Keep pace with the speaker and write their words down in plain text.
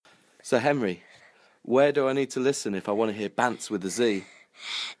So, Henry, where do I need to listen if I want to hear Bants with a Z?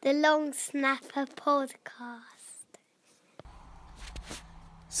 The Long Snapper Podcast.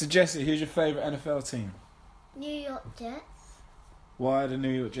 So, Jesse, who's your favourite NFL team? New York Jets. Why the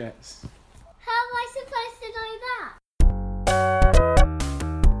New York Jets? How am I supposed to know that?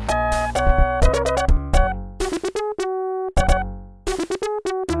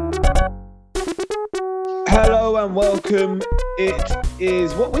 Hello and welcome. It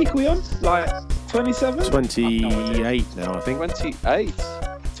is, what week are we on? Like 27? 28 now, I think. 28.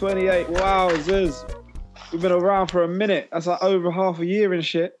 28. Wow, we've been around for a minute. That's like over half a year and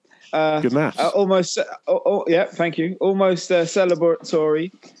shit. Good maths. Almost. Yeah, thank you. Almost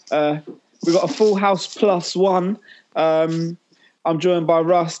celebratory. We've got a full house plus one. I'm joined by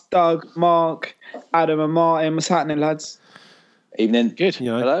Russ, Doug, Mark, Adam, and Martin. What's happening, lads? Evening. Good.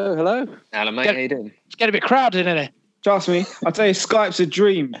 You know. Hello. Alan, mate, how you doing? It's getting a bit crowded, isn't it? Trust me, I tell you, Skype's a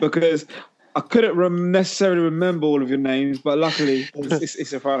dream because I couldn't necessarily remember all of your names, but luckily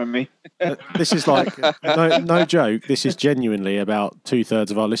it's in front of me. This is like, no joke, this is genuinely about 2/3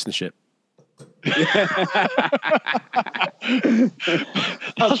 of our listenership.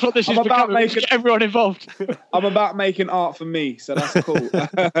 That's what this is becoming. Making everyone involved. I'm about making art for me, so that's cool.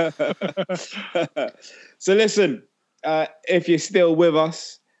 So listen, if you're still with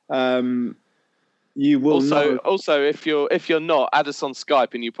us, you will know. Also, if you're not, add us on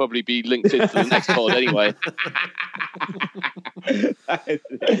Skype, and you'll probably be linked into the next pod anyway.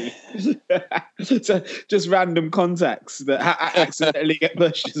 So just random contacts that accidentally get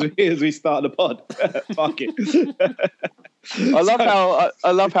pushed as we start the pod. Fuck it.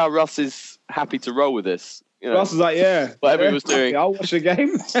 I love how Russ is happy to roll with this. You know, Russ is like, yeah, whatever he was doing. I'll watch the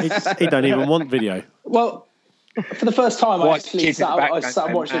game. He don't even want video. Well, for the first time, I actually sat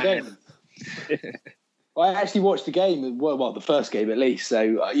and watched the game. I actually watched the game, well, the first game at least.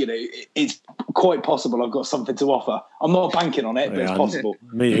 So, it's quite possible I've got something to offer. I'm not banking on it, but it's possible.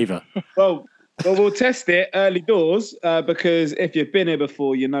 Me either. Well, we'll test it early doors because if you've been here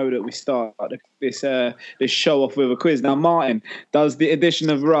before, you know that we start this show off with a quiz. Now, Martin, does the addition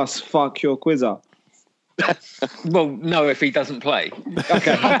of Russ fuck your quiz up? Well, no, if he doesn't play.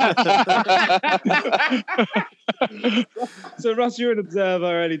 Okay. So, Russ, you're an observer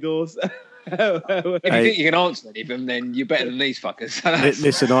early doors. If you think you can answer any of them, then you're better than these fuckers.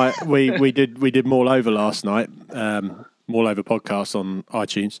 Listen, we did Maul Over last night, Maul Over podcast on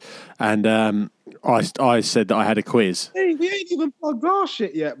iTunes, and I said that I had a quiz. Hey, we ain't even plugged our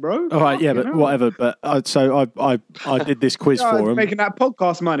shit yet, bro. All right, yeah, but whatever. But so I did this quiz for him. Making that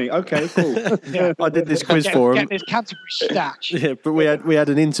podcast money. Okay, cool. Yeah, I did this quiz for him. Getting his Canterbury stash. Yeah, but we had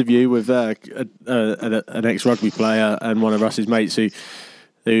an interview with an ex-rugby player and one of Russ's mates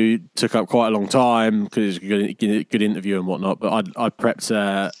who took up quite a long time because it was a good interview and whatnot. But I prepped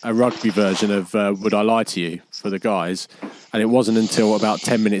a rugby version of Would I Lie to You for the guys, and it wasn't until about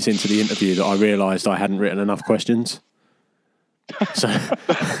 10 minutes into the interview that I realised I hadn't written enough questions. So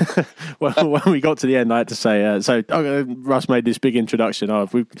when we got to the end, I had to say, Russ made this big introduction.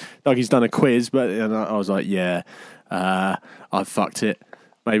 Dougie's done a quiz, and I was like, yeah, I fucked it.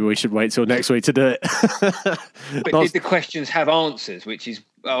 Maybe we should wait till next week to do it. But did the questions have answers? Which is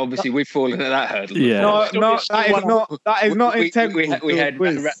obviously we've fallen at that hurdle. Yeah, no, that is not integral. We had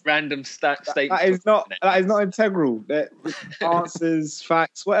random statements. That is not integral. Answers,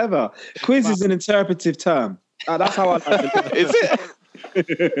 facts, whatever. Quiz is an interpretive term. That's how I like it. Is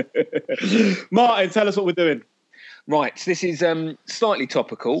it? Martin, tell us what we're doing. Right, so this is slightly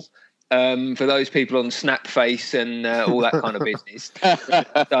topical. For those people on Snapface and all that kind of business.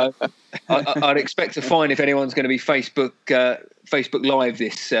 So I'd expect to find if anyone's going to be Facebook Live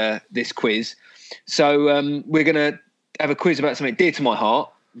this quiz. So we're going to have a quiz about something dear to my heart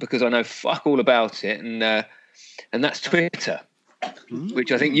because I know fuck all about it, and that's Twitter,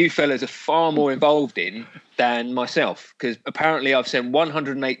 which I think you fellas are far more involved in than myself because apparently I've sent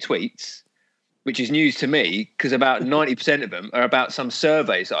 108 tweets, which is news to me because about 90% of them are about some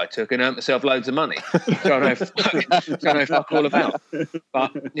surveys that I took and earned myself loads of money. So I know fuck all about.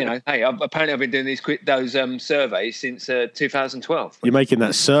 But, hey, apparently I've been doing those surveys since 2012. You're making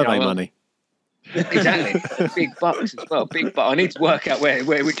that survey money. Exactly. Big bucks as well. Big bucks. I need to work out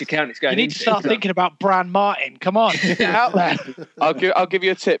which account it's going into. You need to start thinking about Brand Martin. Come on, get out there. I'll give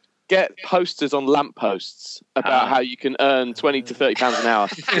you a tip. Get posters on lampposts about how you can earn £20 to £30 an hour.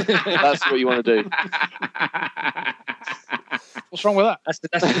 That's what you want to do. What's wrong with that?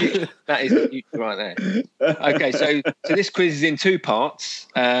 That is the future right there. Okay, so this quiz is in two parts,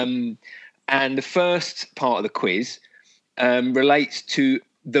 and the first part of the quiz relates to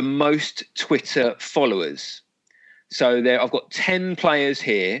the most Twitter followers. So I've got 10 players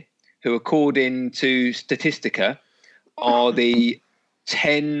here who, according to Statistica, are the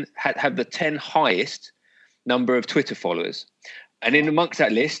 10 have the 10 highest number of Twitter followers. And in amongst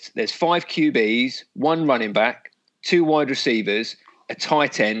that list, there's 5 QBs, 1 running back, 2 wide receivers, a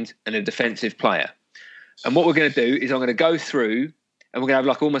tight end, and a defensive player. And what we're going to do is I'm going to go through, and we're going to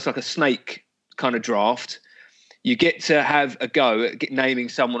have almost like a snake kind of draft. You get to have a go at naming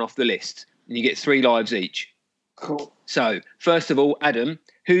someone off the list, and you get 3 lives each. Cool. So, first of all, Adam,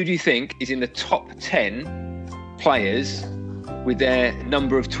 who do you think is in the top 10 players with their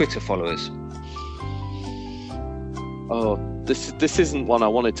number of Twitter followers? Oh, this isn't one I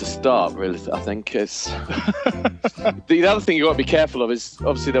wanted to start, really. I think it's the other thing you've got to be careful of is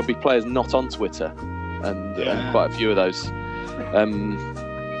obviously there'll be players not on Twitter, and quite a few of those.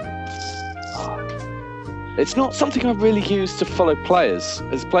 It's not something I've really used to follow players,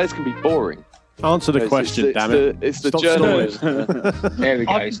 as players can be boring. Answer the question, damn it. It's the Stop journalism. There we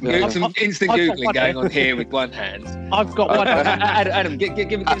go. Some instant Googling going on here with one hand. I've got one. Adam,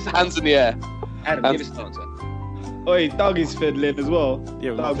 give us Hands in the air. Adam, give us an answer. Oi, Doug is fiddling as well.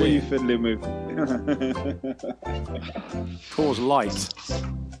 Yeah, Doug, what are you fiddling with? Pause light.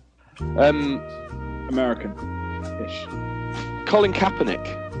 American-ish. Colin Kaepernick.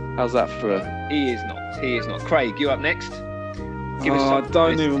 How's that for a... He is not. Craig, you up next? Give us I some.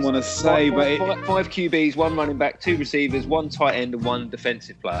 don't even want to say, but 5 QBs, 1 running back, 2 receivers, 1 tight end, and 1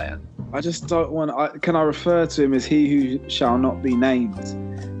 defensive player. I just don't want. Can I refer to him as he who shall not be named?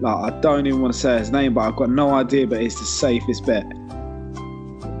 I don't even want to say his name, but I've got no idea. But it's the safest bet.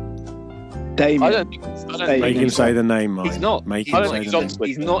 Damien. I don't think Make him say the name, Mike. He's not. Make I him don't say think he's the on name. Twitter.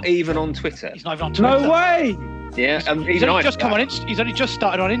 He's not even on Twitter. He's not even on Twitter. No way. Yeah, He's only just come on. He's only just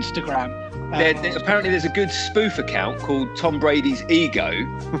started on Instagram. Apparently, there's a good spoof account called Tom Brady's Ego.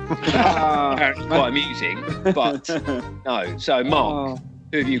 Apparently, quite amusing, but no. So, Mark,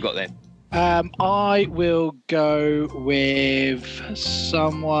 who have you got then? I will go with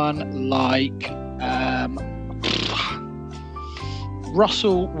someone like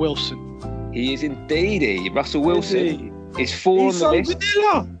Russell Wilson. He is indeed Russell Wilson. Is 4 He's on the so list.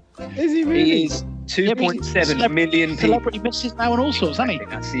 vanilla. Is he really? He is 2.7 million people. Celebrity misses now and all sorts, hasn't he?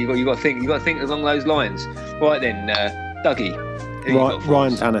 That's, you got to think. You got to think along those lines. Right then, Dougie. who you got for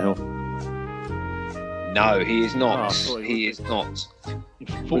Ryan us? Tannehill. No, he is not. Oh, He is not.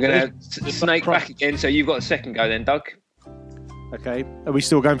 We're going to snake back again. So you've got a second go then, Doug. Okay. Are we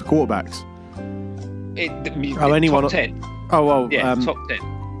still going for quarterbacks? Anyone top 10. Oh, well. Yeah, top 10.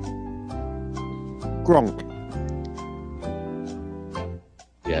 Gronk.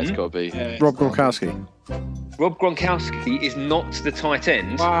 Yeah, it's got to be. Rob Gronkowski. Rob Gronkowski is not the tight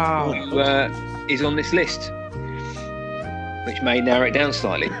end Wow. who is on this list, which may narrow it down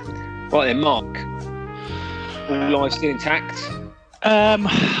slightly. Right then, Mark. All lives still intact.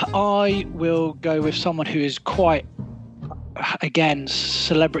 I will go with someone who is quite, again,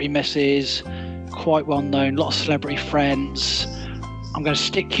 celebrity misses, quite well known, lot of celebrity friends. I'm going to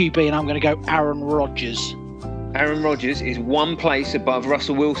stick QB and I'm going to go Aaron Rodgers. Aaron Rodgers is one place above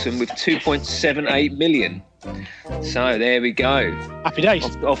Russell Wilson with 2.78 million. So there we go. Happy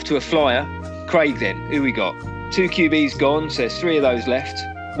days. Off to a flyer. Craig then, who we got? 2 QBs gone, so there's 3 of those left.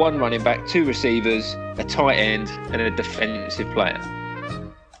 1 running back, 2 receivers, a tight end, and a defensive player.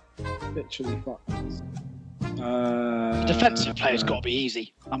 Literally fucked. The defensive player's got to be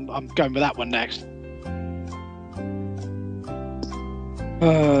easy. I'm going with that one next.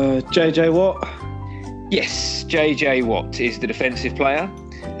 JJ Watt. Yes, JJ Watt is the defensive player,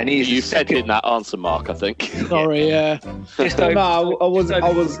 and he is You the said second. in that answer, Mark, I think. Sorry, Just over, No, I was. just I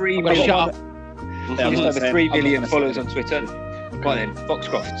over was. 3 I million. got- Just I'm not over saying- 3 I'm not million gonna say followers it. on Twitter. Right then,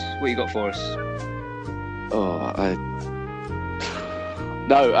 Foxcroft, what you got for us?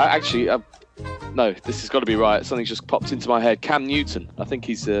 No, this has got to be right. Something's just popped into my head. Cam Newton. I think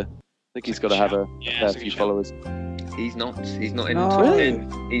he's got to have a fair few followers. He's not. He's not in No. the top 10.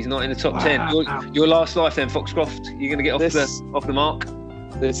 He's not in the top 10. Your last life then, Foxcroft. You're going to get off the mark.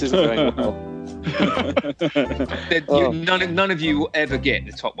 This isn't going well. None of you will ever get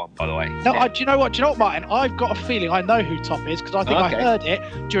the top one, by the way. No, do you know what, Martin? I've got a feeling I know who top is because I think Okay. I heard it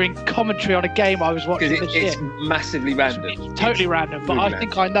during commentary on a game I was watching Because this it's year. massively random. It's totally random, but really I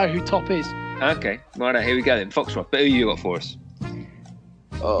think I know who top is. Okay, right, here we go then. Foxcroft, but who you got for us?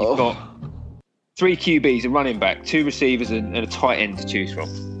 Oh. You've got 3 QBs, a running back, 2 receivers, and a tight end to choose from.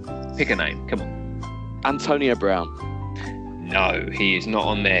 Pick a name, come on. Antonio Brown. No, he is not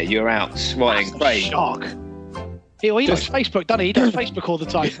on there. You're out. Right then, Craig. Shock. He does Facebook, doesn't he? He does Facebook all the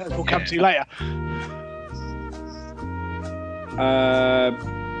time. We'll come to you later.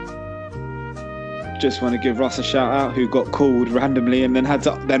 just want to give Russ a shout out, who got called randomly and then had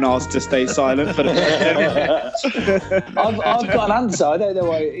to then asked to stay silent for the. I've got an answer. I don't know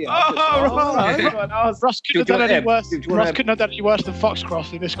why. Russ couldn't have done any worse. Russ couldn't have done any worse than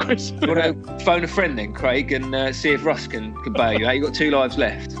Foxcross in this quiz. You want to phone a friend then, Craig, and see if Russ can bail you out. You've got 2 lives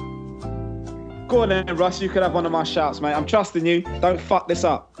left. Go on then, Russ. You could have one of my shouts, mate. I'm trusting you. Don't fuck this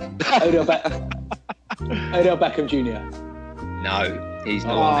up. Odell Beckham Jr. No. He's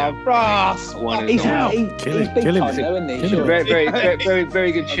not. Russ! He's big time, though, isn't he? Sure.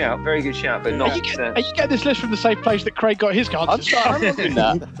 Very good shout. Very good shout, but not. Are you getting this list from the same place that Craig got his answers? I'm doing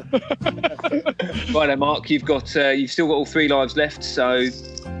that. Right then, Mark. You've still got all 3 lives left. So.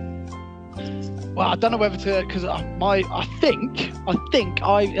 Well, I don't know whether to, because I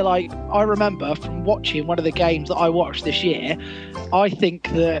remember from watching one of the games that I watched this year. I think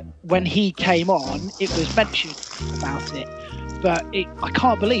that when he came on, it was mentioned about it. But I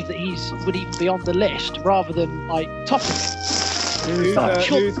can't believe that would even be on the list rather than topping it. Who's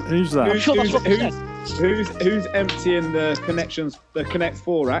that? I'm sure that's what they said. Who's emptying the Connect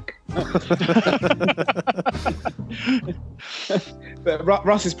 4 rack? But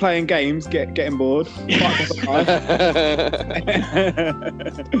Russ is playing games, getting bored. Fuck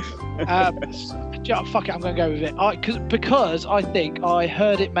it, I'm going to go with it. Because I think I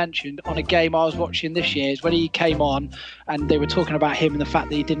heard it mentioned on a game I was watching this year, is when he came on and they were talking about him and the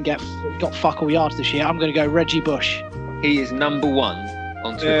fact that he got fuck all yards this year. I'm going to go Reggie Bush. He is number 1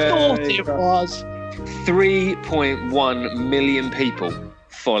 on Twitter. Thought it was. 3.1 million people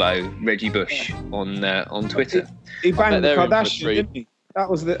follow Reggie Bush on Twitter. He banged the Kardashian, didn't he? That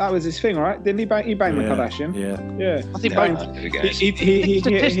was his thing, right? Didn't he bang the Kardashian? Yeah. I think There we go.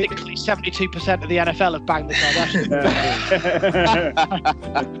 statistically 72% of the NFL have banged the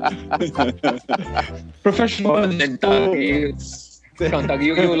Kardashian. Professional. Then Doug,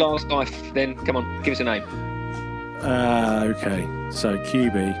 your last life. Then come on, give us a name. Okay. So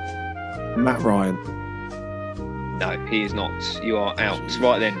QB, Matt Ryan. No, he is not. You are out.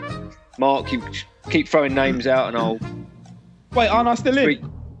 Right then, Mark, you keep throwing names out, and I'll. Wait, aren't I still in?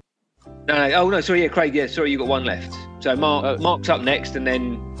 No. Oh no, sorry. Yeah, Craig. Yeah, sorry. You got 1 left. So Mark's up next, and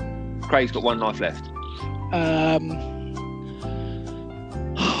then Craig's got 1 life left. Oh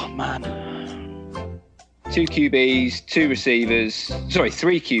man. 2 QBs, 2 receivers. Sorry,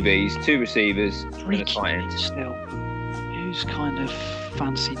 3 QBs, 2 receivers, 3 and a tight end. still. Who's kind of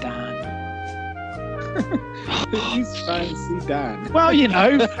fancy Dan? Who's fancy Dan? Well, you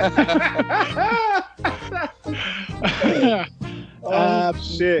know.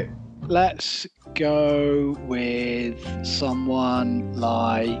 Shit. Let's go with someone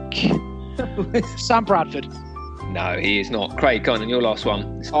like Sam Bradford. No, he is not. Craig, go on, and your last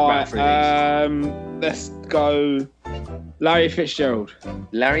one. It's Let's go Larry Fitzgerald.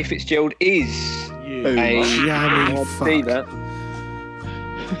 Larry Fitzgerald is a receiver.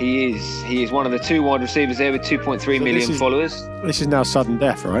 He is one of the 2 wide receivers there with 2.3 million followers. This is now sudden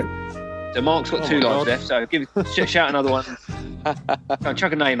death, right? So Mark's got 2 lives left. So shout another one. Go on,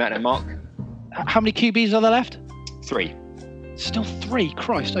 chuck a name at him, Mark. How many QBs are there left? 3. Still 3.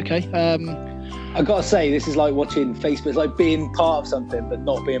 Christ. Okay. I gotta say, this is like watching Facebook. It's like being part of something, but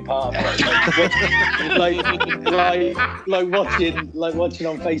not being part of it. like watching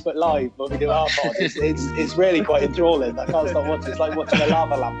on Facebook Live when we do our pod. It's really quite enthralling. I can't stop watching. It's like watching a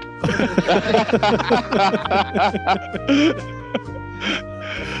lava lamp.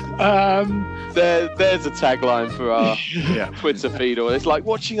 There's a tagline for our Twitter feed. Or it's like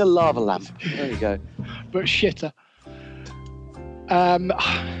watching a lava lamp. There you go. But shitter. I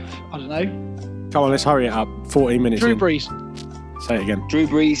don't know. Come on, let's hurry it up. 14 minutes Drew in. Brees. Say it again. Drew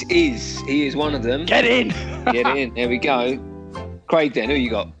Brees is one of them. Get in. Get in. There we go. Craig, then who you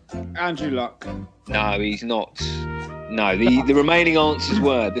got? Andrew Luck. No, he's not. No, the remaining answers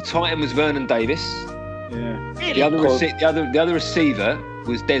were the tight end was Vernon Davis. Yeah. The other receiver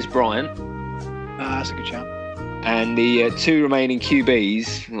was Des Bryant. That's a good shout. And the 2 remaining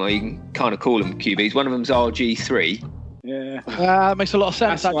QBs, well, you can kind of call them QBs. One of them's RG3. Yeah. That makes a lot of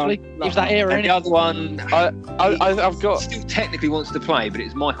sense, That's actually. one. Gives that era, And the innit? other one, I've got. still technically wants to play, but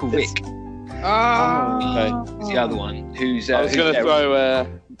it's Michael Vick. Okay. Is the other one who's. I was going to who's throw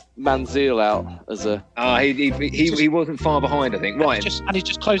Manziel out as a. He wasn't far behind, I think. Right. And he's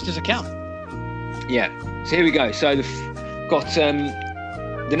just closed his account. Yeah. So here we go. So got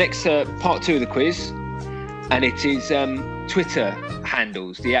the next part 2 of the quiz, and it is Twitter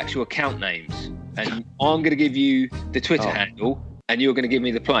handles, the actual account names. And I'm going to give you the Twitter handle, and you're going to give me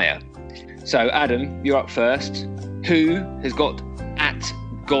the player. So, Adam, you're up first. Who has got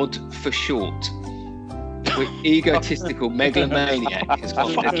 @God for short? Egotistical megalomaniac has got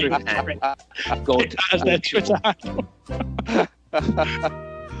their Twitter handle. God, As their Twitter handle.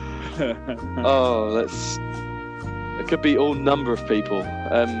 It could be all number of people.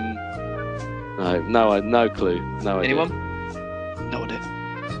 No clue. No idea. Anyone? No idea.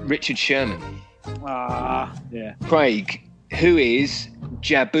 Richard Sherman. Yeah. Craig, who is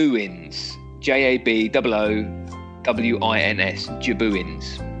Jabouins? Jabowins.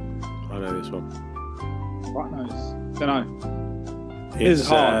 Jabouins. I know this one. Right knows. Don't know. It's It's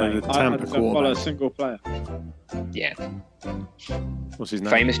hard, the mate. I Tampa don't follow a quarterback. single player. Yeah. What's his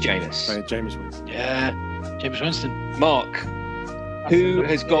name? Famous Jameis. James Winston. Yeah. James Winston. Mark, who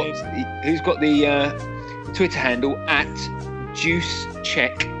has got the Twitter handle at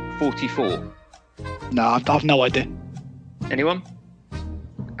JuiceCheck44? No, I've no idea. Anyone?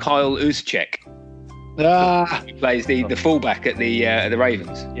 Kyle Uzchek. He plays the fullback at the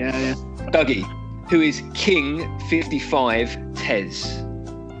Ravens. Yeah. Dougie, who is King 55 Tez.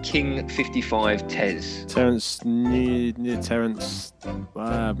 King 55 Tez. Terence Newton. I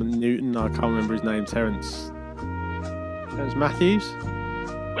can't remember his name. Terence Matthews.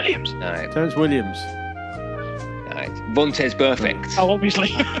 Williams. No, Terence Williams. no, it's Vontez Perfect. Oh, obviously.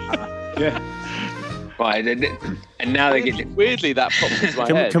 Yeah. Right, and now they get. Weirdly, that popped into my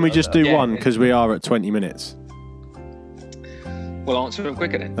head. Can we just do Yeah. one because we are at 20 minutes? We'll answer them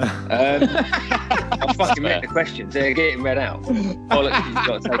quicker then. I'll fucking make the questions. They're getting read out. Bollocks, you've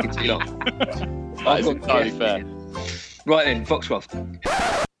got to take it too long. That is entirely fair. Right then, Foxcroft.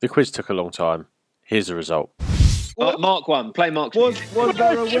 The quiz took a long time. Here's the result. Mark one. Play Mark's Was music.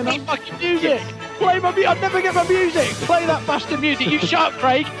 there a Play winner? fucking music. Play my music. I'd never get my music. Play that bastard music. You shut up,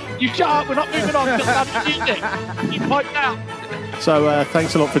 Craig. You shut up. We're not moving on until that's the music. You pipe down. So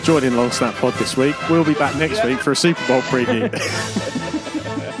thanks a lot for joining Long Snap Pod this week. We'll be back next week for a Super Bowl preview.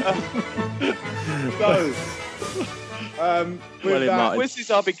 With Well, it that, might.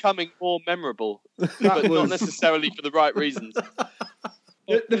 Quizzes are becoming more memorable, but not necessarily for the right reasons.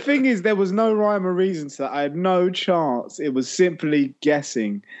 the thing is, there was no rhyme or reason to that. I had no chance. It was simply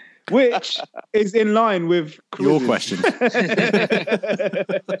guessing, which is in line with Your quizzes. question.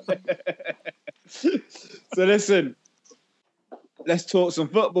 So listen, let's talk some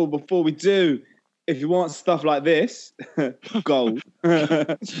football before we do. If you want stuff like this, gold,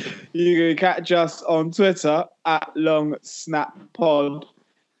 you can catch us on Twitter at Long Snap Pod.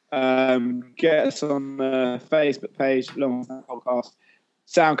 Get us on the Facebook page, Long Snap Podcast,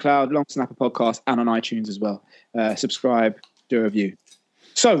 SoundCloud, Long Snapper Podcast, and on iTunes as well. Subscribe, do a review.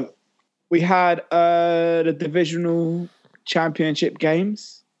 So we had the divisional championship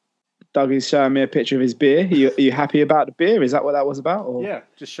games. Doug is showing me a picture of his beer. Are you happy about the beer? Is that what that was about? Or? Yeah,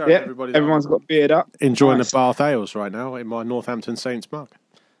 just showing Yeah, everybody. everyone's got beard up. enjoying Nice. the Bath Ales right now in my Northampton Saints mug.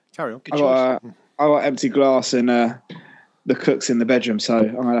 Carry on. I got empty glass and the cook's in the bedroom, so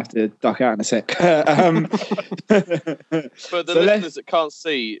I'm gonna have to duck out in a sec. For the So listeners that can't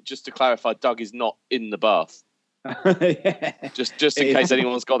see, just to clarify, Doug is not in the bath. yeah. Just in case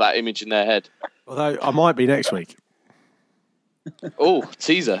anyone's got that image in their head. Although I might be next week. Oh,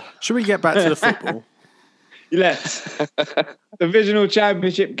 teaser. Should we get back to the football? Let's. Divisional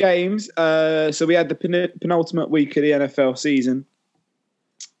championship games. So we had the penultimate week of the NFL season.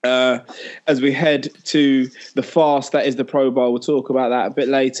 As we head to the fast that is the Pro Bowl, we'll talk about that a bit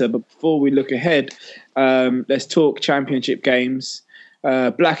later. But before we look ahead, let's talk championship games.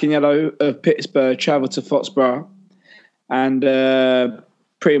 Black and Yellow of Pittsburgh traveled to Foxborough and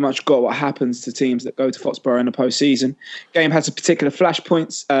pretty much got what happens to teams that go to Foxborough in the postseason. Game had some particular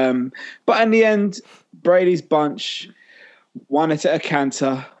flashpoints, but in the end, Brady's bunch won it at a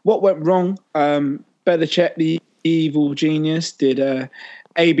canter. What went wrong? Belichick, the evil genius, did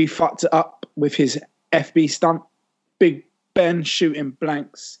AB fucked it up with his FB stunt. Big Ben shooting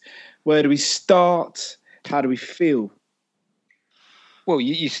blanks. Where do we start? How do we feel? Well,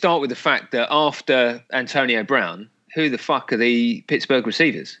 you start with the fact that after Antonio Brown, who the fuck are the Pittsburgh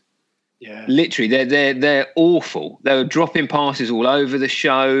receivers? Yeah. Literally, they're awful. They were dropping passes all over the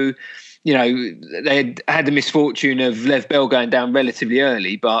show. You know, they had the misfortune of Lev Bell going down relatively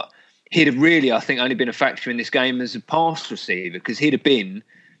early, but he'd have really, I think, only been a factor in this game as a pass receiver because he'd have been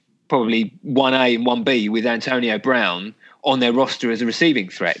probably 1A and 1B with Antonio Brown on their roster as a receiving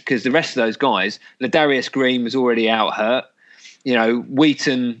threat because the rest of those guys, Ladarius Green was already out hurt. You know,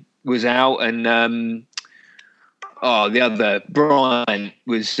 Wheaton was out and the other Brian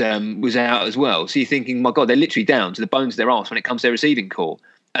was out as well. So you're thinking, my God, they're literally down to the bones of their arse when it comes to their receiving core,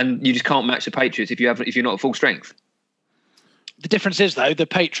 and you just can't match the Patriots if you're not at full strength. The difference is, though, the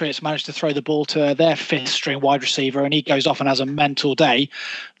Patriots managed to throw the ball to their fifth-string wide receiver, and he goes off and has a mental day.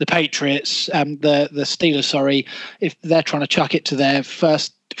 The Patriots, the Steelers, sorry, if they're trying to chuck it to their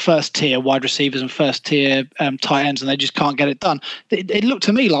first-tier wide receivers and first-tier tight ends, and they just can't get it done. It looked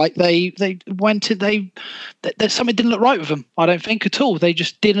to me like they went to something didn't look right with them. I don't think at all. They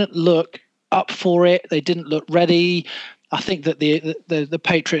just didn't look up for it. They didn't look ready. I think that the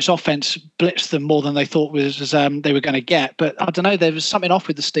Patriots offense blitzed them more than they thought they were going to get. But I don't know, there was something off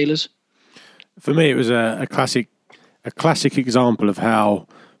with the Steelers. For me, it was a classic example of how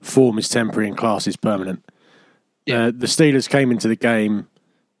form is temporary and class is permanent. The Steelers came into the game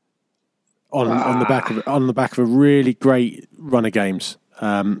on the back of a really great run of games.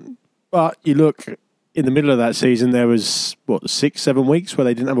 But you look in the middle of that season, there was 6-7 weeks where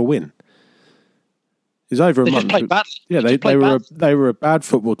they didn't have a win. It was over a month. Just played badly. Yeah, they were a bad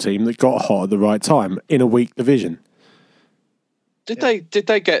football team that got hot at the right time in a weak division. Did they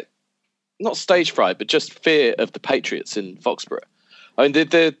get not stage fright, but just fear of the Patriots in Foxborough? I mean,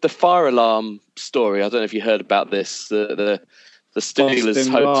 the fire alarm story. I don't know if you heard about this. The Steelers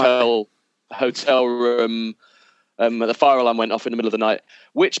hotel room. The fire alarm went off in the middle of the night.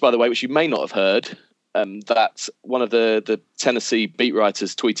 Which, by the way, which you may not have heard, that one of the Tennessee beat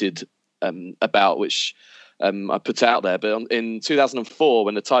writers tweeted about, which I put out there. But in 2004,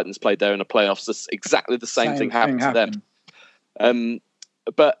 when the Titans played there in the playoffs, exactly the same thing happened to them.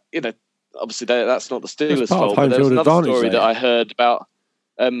 But obviously that's not the Steelers' fault. But there was another story that I heard about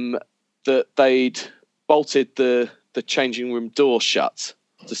that they'd bolted the changing room door shut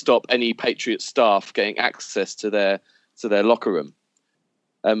to stop any Patriot staff getting access to their locker room.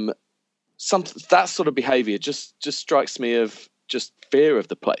 That sort of behaviour just strikes me of just fear of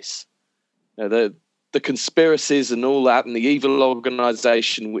the place. The conspiracies and all that, and the evil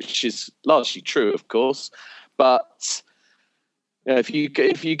organisation, which is largely true, of course. But if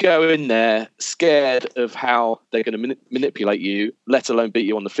you go in there scared of how they're going to manipulate you, let alone beat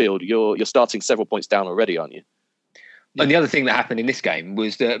you on the field, you're starting several points down already, aren't you? And the other thing that happened in this game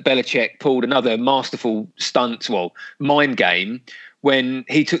was that Belichick pulled another masterful mind game when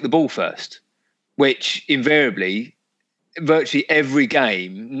he took the ball first, which invariably, virtually every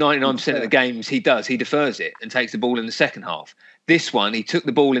game, 99% of the games he defers it and takes the ball in the second half. This one, he took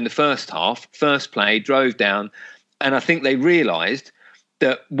the ball in the first half, first play, drove down, and I think they realised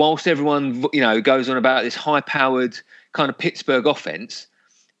that whilst everyone goes on about this high-powered kind of Pittsburgh offense,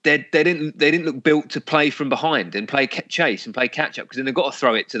 they didn't look built to play from behind and play chase and play catch up, because then they've got to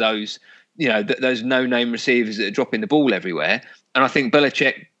throw it to those those no-name receivers that are dropping the ball everywhere. And I think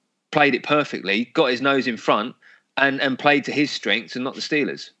Belichick played it perfectly, got his nose in front, and played to his strengths and not the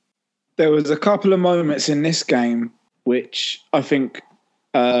Steelers. There was a couple of moments in this game which I think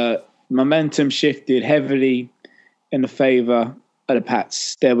momentum shifted heavily in the favour of the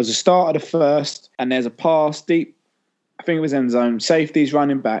Pats. There was a start of the first, and there's a pass deep, I think it was end zone. Safety's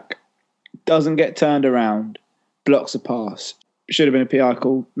running back, doesn't get turned around, blocks a pass. Should have been a PI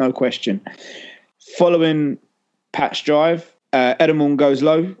call, no question. Following Pat's drive, Edelman goes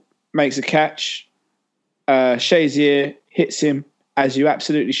low, makes a catch. Shazier hits him, as you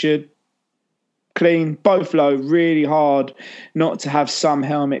absolutely should. Clean, both low, really hard not to have some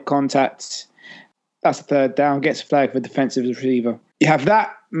helmet contact. That's a third down, gets a flag for defensive receiver. You have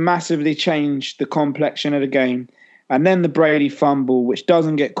that massively change the complexion of the game. And then the Brady fumble, which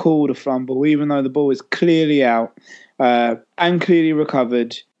doesn't get called a fumble, even though the ball is clearly out and clearly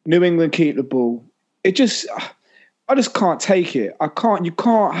recovered. New England keep the ball. I just can't take it. You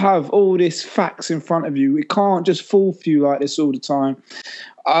can't have all this facts in front of you. It can't just fall for you like this all the time.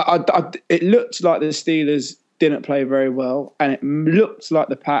 It looked like the Steelers didn't play very well, and it looked like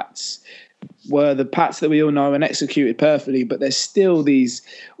the Pats were the Pats that we all know and executed perfectly, but there's still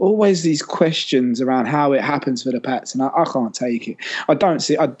always these questions around how it happens for the Pats, and I can't take it. I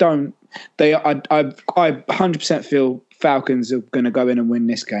 100% feel Falcons are going to go in and win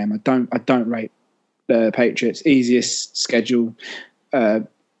this game. I don't rate the Patriots. Easiest schedule. Don't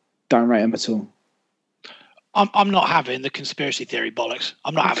rate them at all. I'm not having the conspiracy theory bollocks.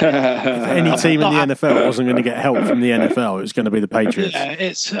 I'm not having it. If any team in the NFL wasn't going to get help from the NFL, it was going to be the Patriots.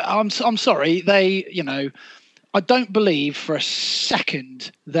 Yeah, I'm sorry. I don't believe for a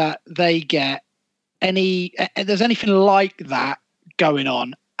second that they get there's anything like that going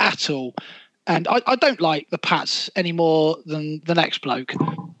on at all. And I don't like the Pats any more than the next bloke.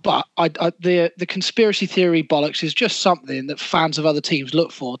 But the conspiracy theory bollocks is just something that fans of other teams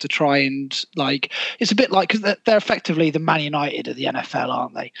look for to try and it's a bit like, because they're effectively the Man United of the NFL,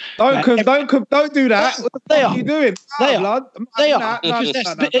 aren't they? Don't do that. What the fuck are you doing? They blood. are.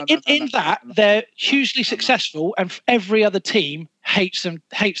 In that they're hugely successful, and every other team hates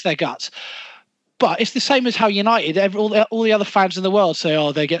their guts. But it's the same as how United, all the other fans in the world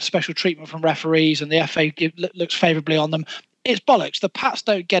say, they get special treatment from referees and the FA looks favourably on them. It's bollocks. The Pats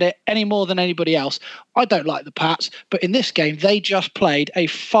don't get it any more than anybody else. I don't like the Pats, but in this game, they just played a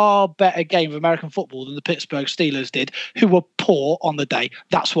far better game of American football than the Pittsburgh Steelers did, who were poor on the day.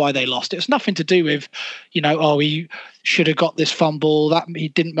 That's why they lost. It's nothing to do with, he should have got this fumble, that he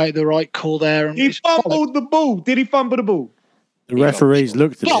didn't make the right call there. And he fumbled the ball. Did he fumble the ball? The referees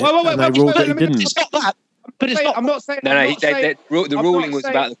looked at it and they ruled that he didn't. It's not that. But it's not. I'm not saying. The ruling was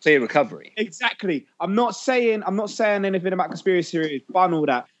about the clear recovery. Exactly. I'm not saying anything about conspiracy theories. Bun all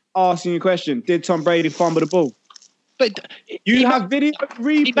that. Asking you a question: did Tom Brady fumble the ball? But you have video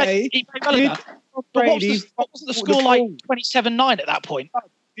replay. What was the score like? 27-9 at that point.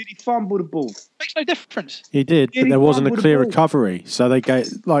 Did he fumble the ball? Makes no difference. He did, but there wasn't a clear recovery. So they gave,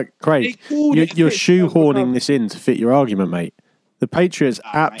 Craig, you're shoehorning this in to fit your argument, mate. The Patriots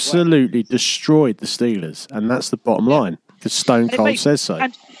absolutely destroyed the Steelers, and that's the bottom line, because Stone Cold says so.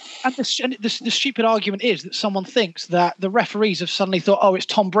 And the stupid argument is that someone thinks that the referees have suddenly thought, it's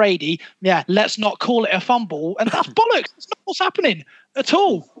Tom Brady, let's not call it a fumble, and that's bollocks. That's not what's happening at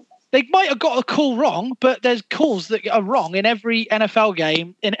all. They might have got a call wrong, but there's calls that are wrong in every NFL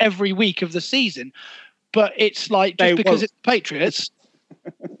game in every week of the season. But it's like, just because it's the Patriots.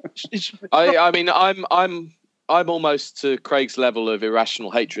 I'm almost to Craig's level of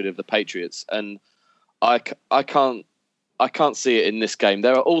irrational hatred of the Patriots, and I can't see it in this game.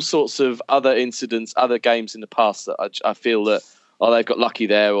 There are all sorts of other incidents, other games in the past that I feel that they've got lucky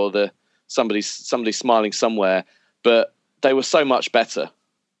there, or somebody's smiling somewhere, but they were so much better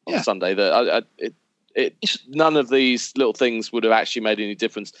on Sunday that none of these little things would have actually made any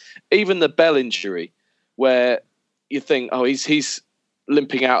difference. Even the Bell injury, where you think, he's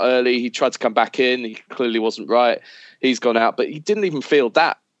limping out early. He tried to come back in. He clearly wasn't right. He's gone out, but he didn't even feel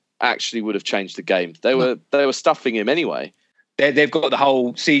that actually would have changed the game. They were stuffing him anyway. They've got the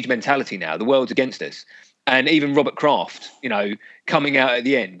whole siege mentality now. The world's against us. And even Robert Kraft, coming out at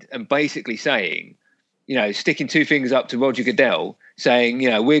the end and basically saying, sticking two fingers up to Roger Goodell, saying,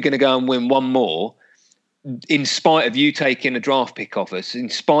 we're going to go and win one more in spite of you taking a draft pick off us, in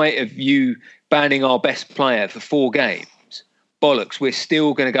spite of you banning our best player for 4 games. Bollocks, we're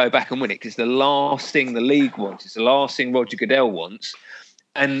still going to go back and win it, because the last thing the league wants is the last thing Roger Goodell wants.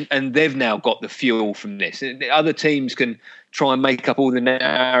 And they've now got the fuel from this. Other teams can try and make up all the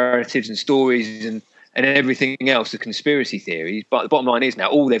narratives and stories and everything else, the conspiracy theories. But the bottom line is now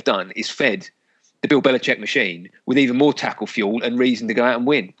all they've done is fed the Bill Belichick machine with even more tackle fuel and reason to go out and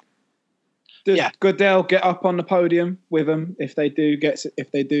win. Does Goodell get up on the podium with them if they do?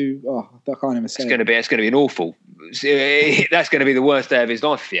 Oh, I can't even say. It's going to be an awful. That's going to be the worst day of his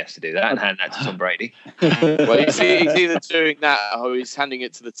life if he has to do that and hand that to Tom Brady. Well, he's either doing that or he's handing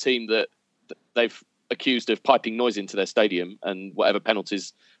it to the team that they've accused of piping noise into their stadium and whatever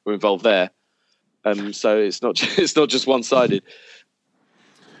penalties were involved there. So it's not just one-sided.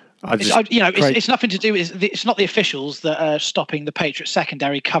 It's nothing to do with. It's not the officials that are stopping the Patriots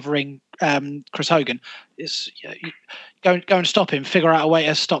secondary covering Chris Hogan. It's go and stop him. Figure out a way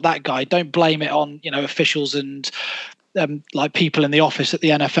to stop that guy. Don't blame it on officials and people in the office at the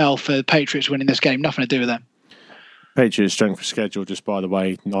NFL for the Patriots winning this game. Nothing to do with them. Patriots' strength of schedule, just by the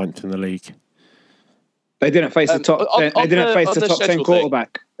way, 9th in the league. They didn't face the top. They didn't face the top 10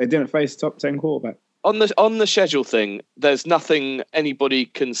 quarterback. They didn't face the top 10 quarterback. On the schedule thing, there's nothing anybody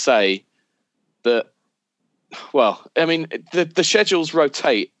can say that. Well, I mean, the schedules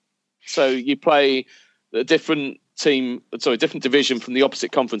rotate, so you play a different division from the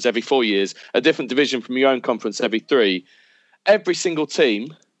opposite conference every 4 years, a different division from your own conference every 3. Every single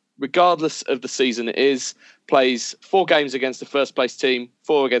team, regardless of the season it is, plays 4 games against the first place team,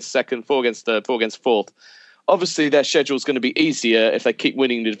 4 against second, 4 against third, 4 against fourth. Obviously, their schedule is going to be easier if they keep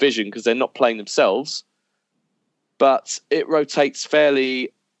winning the division because they're not playing themselves. But it rotates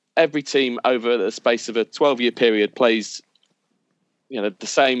fairly. Every team over the space of a 12-year period plays, the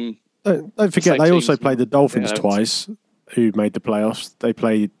same. Don't forget, they also played the Dolphins twice, who made the playoffs. They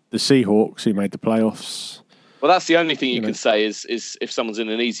played the Seahawks, who made the playoffs. Well, that's the only thing you can say is if someone's in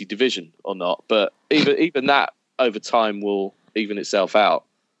an easy division or not. But even that over time will even itself out.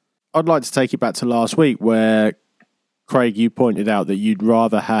 I'd like to take it back to last week where, Craig, you pointed out that you'd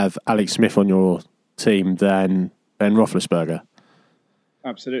rather have Alex Smith on your team than Ben Roethlisberger.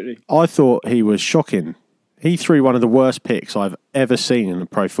 Absolutely. I thought he was shocking. He threw one of the worst picks I've ever seen in a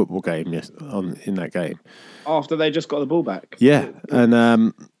pro football game in that game. After they just got the ball back. Yeah, and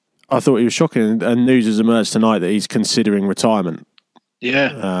I thought he was shocking. And news has emerged tonight that he's considering retirement.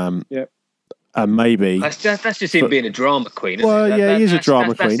 Yeah. And maybe That's just him being a drama queen. Isn't Well, it? yeah, he is a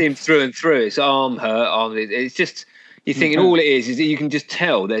drama That's queen. him through and through. His arm hurt. It's just you're thinking all it is that you can just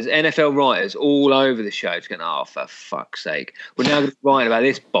tell there's NFL writers all over the show just going, oh, for fuck's sake, we're now going to write about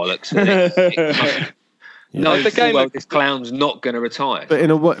this bollocks. For this. No, the game. this clown's not going to retire. But in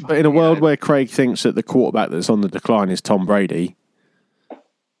a world where Craig thinks that the quarterback that's on the decline is Tom Brady,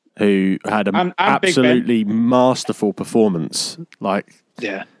 who had an and Big Ben. absolutely masterful performance,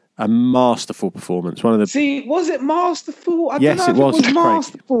 a masterful performance. One of the See, was it masterful? I Yes, don't know it if was, it was Craig.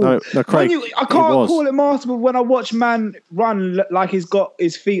 masterful. No, Craig, I can't call it masterful when I watch man run like he's got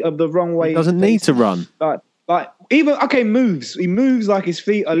his feet up the wrong way. he doesn't need to run. Like even moves. He moves like his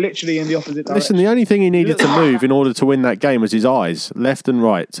feet are literally in the opposite direction. Listen, the only thing he needed to move in order to win that game was his eyes, left and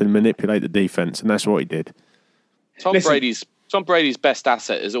right, to manipulate the defense, and that's what he did. Tom Brady's best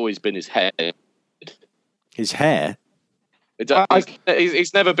asset has always been his hair. His hair.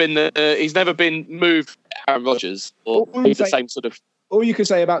 He's never been moved Aaron Rodgers or the same sort of. All you can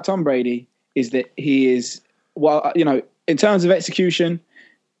say about Tom Brady is that he is, in terms of execution,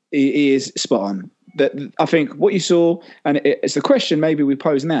 he is spot on. That I think what you saw, and it's the question maybe we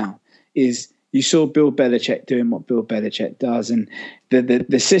pose now, is you saw Bill Belichick doing what Bill Belichick does, and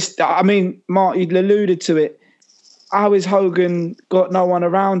the system. I mean, Mark, you alluded to it. How is Hogan got no one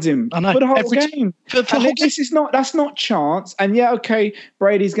around him for the whole game? That's not chance. And yeah, okay,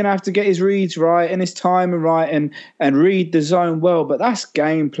 Brady's going to have to get his reads right and his timing right and read the zone well. But that's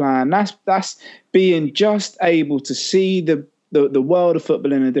game plan. That's being just able to see the world of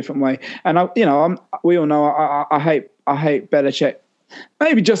football in a different way. And we all know I hate Belichick.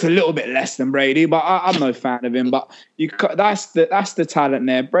 Maybe just a little bit less than Brady, but I'm no fan of him. But that's the talent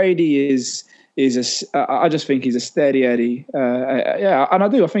there. Brady I just think he's a steady Eddie. And I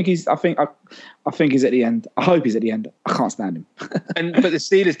do. I think he's at the end. I hope he's at the end. I can't stand him. But the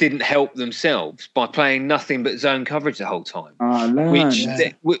Steelers didn't help themselves by playing nothing but zone coverage the whole time.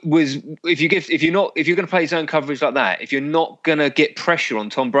 Was if you're going to play zone coverage like that, if you're not going to get pressure on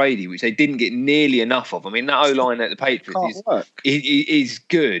Tom Brady, which they didn't get nearly enough of. I mean, that O-line at the Patriots is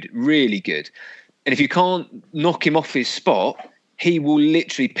good, really good. And if you can't knock him off his spot, he will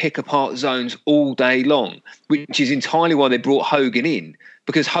literally pick apart zones all day long, which is entirely why they brought Hogan in,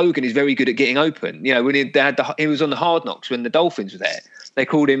 because Hogan is very good at getting open. When he was on the Hard Knocks when the Dolphins were there, they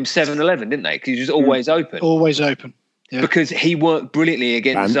called him 7-11, didn't they? Because he was always open. Always open. Yeah. Because he worked brilliantly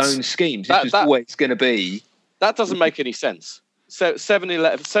against zone schemes. This was always going to be. That doesn't make any sense. So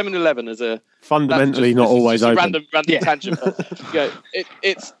 7-11 is a fundamentally not always open. Random tangent.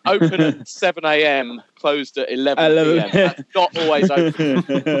 It's open at 7 a.m., closed at 11 p.m. That's not always open.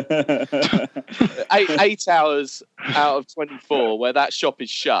 8 hours out of 24 where that shop is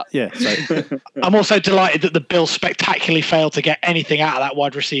shut. Yeah. So. I'm also delighted that the Bills spectacularly failed to get anything out of that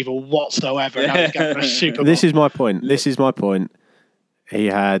wide receiver whatsoever. Now he's going for a Super Bowl. This is my point. He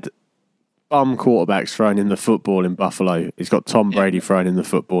had quarterbacks throwing in the football in Buffalo. He's got Tom Brady throwing in the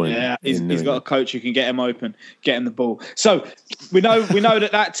football. He's got a coach who can get him open, get him the ball. So we know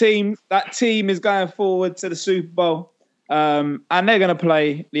that team is going forward to the Super Bowl, and they're going to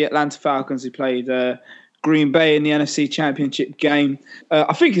play the Atlanta Falcons, who played Green Bay in the NFC Championship game.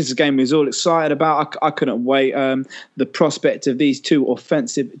 I think it's a game we was all excited about. I couldn't wait. The prospect of these two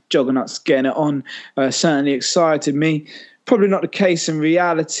offensive juggernauts getting it on certainly excited me. Probably not the case in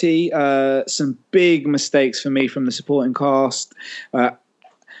reality. Some big mistakes for me from the supporting cast.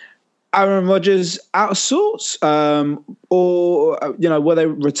 Aaron Rodgers out of sorts, or were they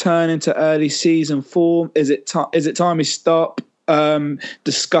returning to early season form? Is it time we stop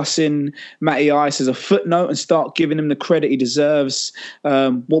discussing Matty Ice as a footnote and start giving him the credit he deserves?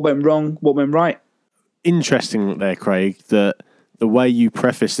 What went wrong? What went right? Interesting there, Craig, that the way you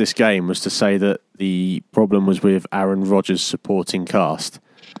prefaced this game was to say that the problem was with Aaron Rodgers' supporting cast.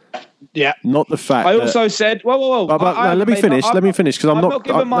 Yeah. Not the fact I also said, whoa. Let me finish, because I'm not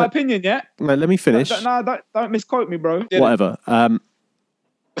giving my opinion yet. No, let me finish. Don't misquote me, bro. Whatever.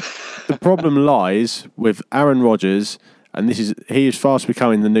 The problem lies with Aaron Rodgers, and he is fast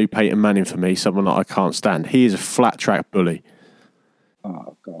becoming the new Peyton Manning for me, someone that I can't stand. He is a flat track bully.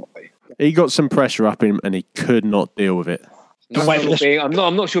 Oh, God. He got some pressure up him, and he could not deal with it.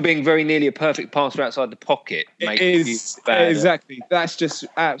 I'm not sure being very nearly a perfect passer outside the pocket makes you bad. Exactly. That's just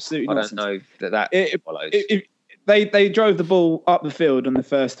absolutely nonsense. I don't know that follows. They drove the ball up the field on the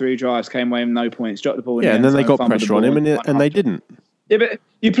first 3 drives, came away with no points, dropped the ball. And then they got pressure on him, and they didn't. Yeah, but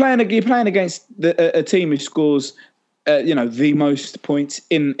you're playing against a team who scores, the most points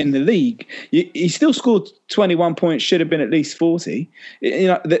in the league. He still scored 21 points. Should have been at least 40.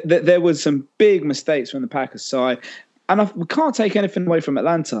 There was some big mistakes from the Packers side, and we can't take anything away from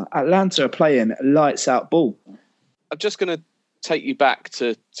Atlanta. Atlanta are playing lights out ball. I'm just going to take you back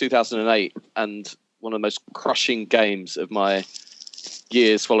to 2008 and one of the most crushing games of my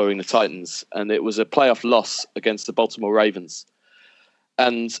years following the Titans, and it was a playoff loss against the Baltimore Ravens.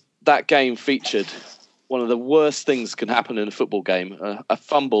 And that game featured one of the worst things can happen in a football game, a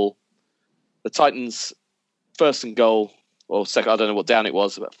fumble. The Titans' first and goal, or second, I don't know what down it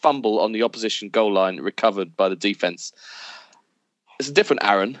was, but fumble on the opposition goal line, recovered by the defense. It's a different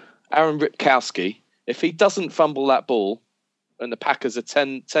Aaron Ripkowski. If he doesn't fumble that ball and the Packers are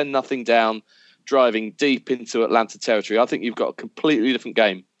 10-0 down, driving deep into Atlanta territory, I think you've got a completely different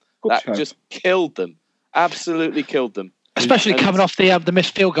game. That just killed them. Absolutely killed them. Especially coming off the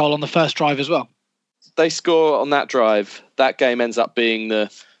missed field goal on the first drive as well. They score on that drive. That game ends up being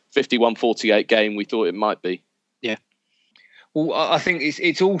the 51-48 game we thought it might be. Yeah. Well, I think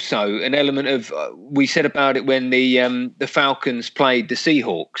it's also an element of we said about it when the Falcons played the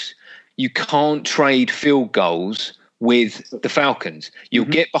Seahawks. You can't trade field goals with the Falcons. You'll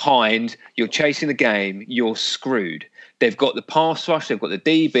get behind, you're chasing the game, you're screwed. They've got the pass rush, they've got the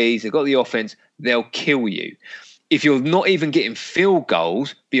DBs, they've got the offense, they'll kill you. If you're not even getting field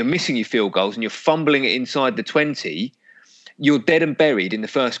goals, but you're missing your field goals and you're fumbling it inside the 20, you're dead and buried in the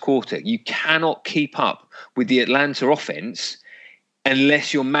first quarter. You cannot keep up with the Atlanta offense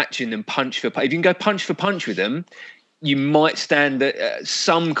unless you're matching them punch for punch. If you can go punch for punch with them, you might stand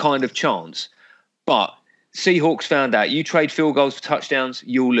some kind of chance. But Seahawks found out you trade field goals for touchdowns,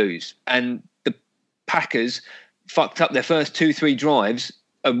 you'll lose. And the Packers fucked up their first 2-3 drives,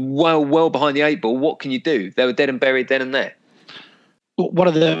 well behind the 8 ball. What can you do? They were dead and buried then and there. One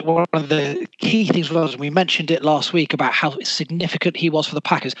of the key things was, we mentioned it last week about how significant he was for the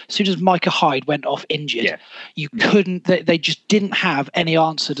Packers. As soon as Micah Hyde went off injured, you couldn't. They just didn't have any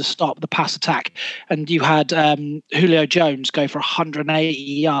answer to stop the pass attack. And you had Julio Jones go for 180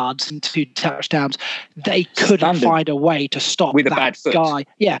 yards and 2 touchdowns. They couldn't find a way to stop with that a bad foot. guy.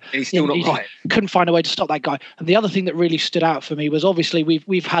 Yeah, and he's still not right. Couldn't find a way to stop that guy. And the other thing that really stood out for me was obviously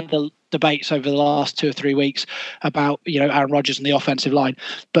we've had the debates over the last 2 or 3 weeks about Aaron Rodgers and the offensive line,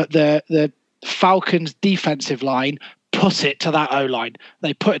 but the Falcons defensive line put it to that O-line.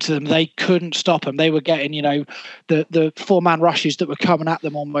 They put it to them. They couldn't stop them. They were getting the 4-man rushes that were coming at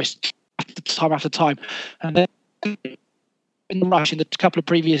them almost time after time, and then in the rush in the couple of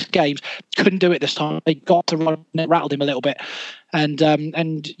previous games couldn't do it this time. They got to run and it rattled him a little bit, and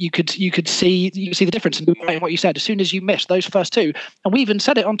you could see the difference in what you said. As soon as you missed those first 2, and we even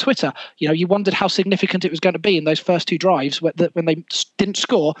said it on Twitter, you wondered how significant it was going to be in those first 2 drives when they didn't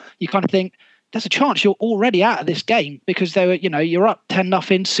score. You kind of think there's a chance you're already out of this game, because they were you're up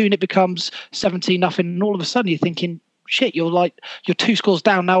 10-0, soon it becomes 17-0, and all of a sudden you're thinking, shit, you're 2 scores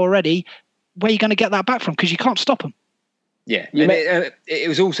down now already. Where are you going to get that back from? Because you can't stop them. Yeah, it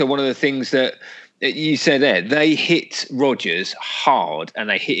was also one of the things that you said there. They hit Rodgers hard and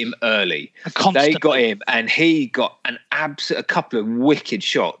they hit him early. They got him, and he got a couple of wicked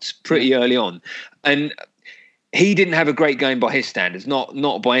shots pretty early on. And he didn't have a great game by his standards,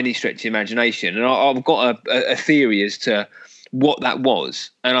 not by any stretch of imagination. And I've got a theory as to what that was.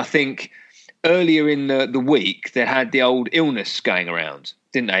 And I think earlier in the week they had the old illness going around,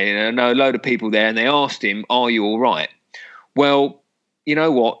 didn't they? And I know a load of people there, and they asked him, "Are you all right?" Well, you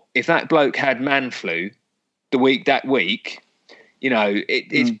know what? If that bloke had man flu that week,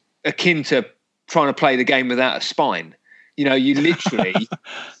 it's akin to trying to play the game without a spine. You literally,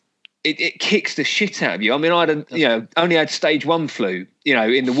 it kicks the shit out of you. I mean, I only had stage 1 flu,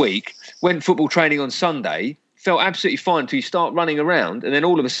 in the week. Went football training on Sunday, felt absolutely fine until you start running around, and then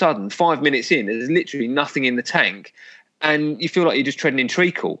all of a sudden, 5 minutes in, there's literally nothing in the tank, and you feel like you're just treading in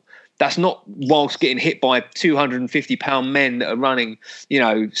treacle. That's not whilst getting hit by 250-pound men that are running,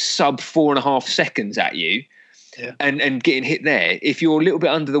 sub 4.5 seconds at you, and getting hit there. If you're a little bit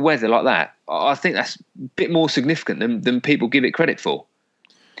under the weather like that, I think that's a bit more significant than people give it credit for.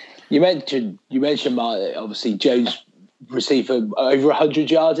 You mentioned Mark, obviously Jones received over 100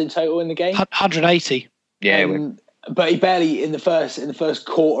 yards in total in the game. 180. Yeah, but he barely in the first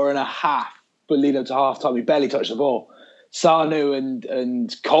quarter and a half, but leading up to halftime, he barely touched the ball. Sanu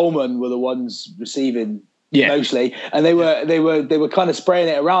and Coleman were the ones receiving mostly, and they were kind of spraying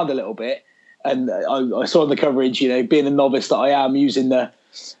it around a little bit. And I saw in the coverage, being a novice that I am, using the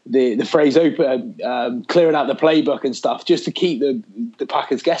phrase open, clearing out the playbook and stuff, just to keep the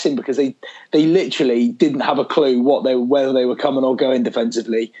Packers guessing, because they literally didn't have a clue whether they were coming or going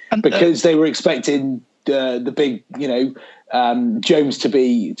defensively, because they were expecting the big, Jones to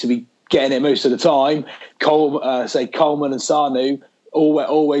be getting it most of the time. Coleman and Sanu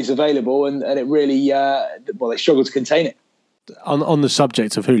always available, and it really they struggled to contain it. On the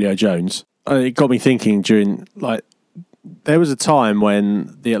subject of Julio Jones, it got me thinking there was a time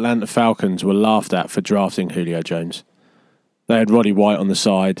when the Atlanta Falcons were laughed at for drafting Julio Jones. They had Roddy White on the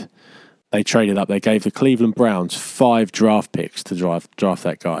side. They traded up. They gave the Cleveland Browns 5 draft picks to draft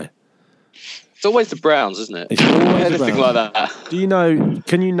that guy. It's always the Browns, isn't it? It's always anything like that.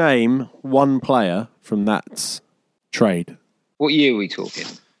 Can you name one player from that trade? What year are we talking?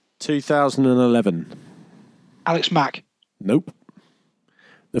 2011. Alex Mack. Nope.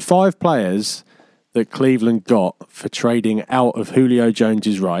 The 5 players that Cleveland got for trading out of Julio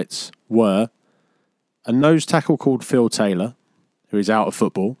Jones's rights were a nose tackle called Phil Taylor, who is out of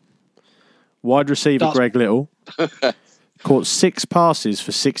football, wide receiver Greg Little, caught 6 passes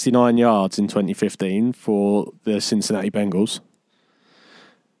for 69 yards in 2015 for the Cincinnati Bengals,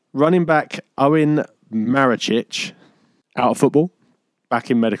 running back Owen Maricic, out of football,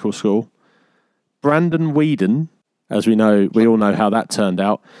 back in medical school, Brandon Whedon, as we all know how that turned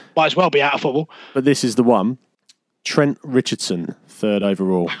out. Might as well be out of football. But this is the one. Trent Richardson, 3rd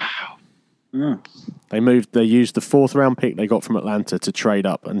overall. Wow. They used the 4th round pick they got from Atlanta to trade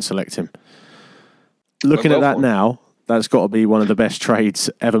up and select him. Looking at that now, that's got to be one of the best trades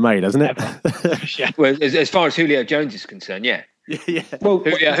ever made, hasn't it? Yeah. Well, as far as Julio Jones is concerned, yeah. Yeah. Well,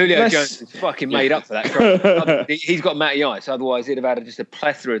 Julio Jones is fucking made up for that trade. He's got Matty Ice, otherwise he'd have had just a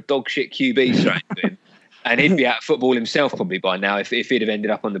plethora of dog shit QBs straight to him. And he'd be out of football himself probably by now if he'd have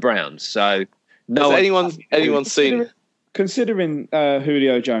ended up on the Browns. So, Has anyone seen? Considering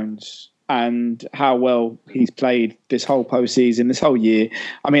Julio Jones and how well he's played this whole postseason, this whole year,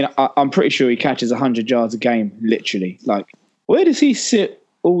 I mean, I'm pretty sure he catches 100 yards a game, literally. Like, where does he sit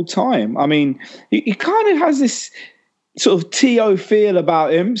all time? I mean, he kind of has this sort of T.O. feel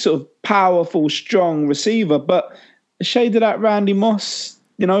about him, sort of powerful, strong receiver, but a shade of that Randy Moss.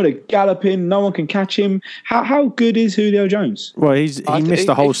 The galloping, no one can catch him. How good is Julio Jones? Well, he missed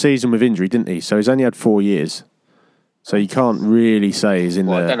the whole season with injury, didn't he? So he's only had 4 years. So you can't really say he's in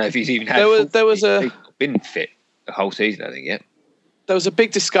there. I don't know if he's even had. He's been fit the whole season, I think. Yeah. There was a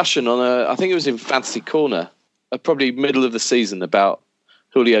big discussion I think it was in Fantasy Corner, probably middle of the season, about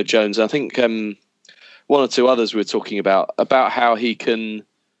Julio Jones. I think one or two others were talking about how he can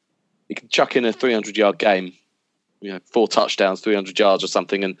chuck in a 300-yard game. 4 touchdowns, 300 yards or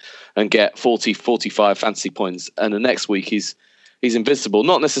something, and get 40, 45 fantasy points. And the next week he's invincible.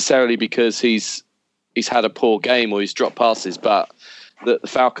 Not necessarily because he's had a poor game or he's dropped passes, but the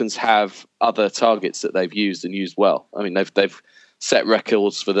Falcons have other targets that they've used and used well. I mean, they've set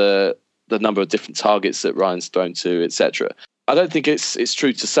records for the number of different targets that Ryan's thrown to, etc. I don't think it's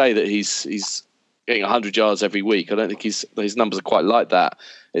true to say that he's getting 100 yards every week. I don't think his numbers are quite like that.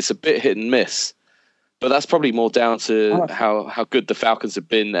 It's a bit hit and miss. But that's probably more down to how good the Falcons have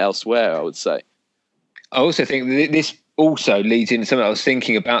been elsewhere, I would say. I also think that this also leads into something I was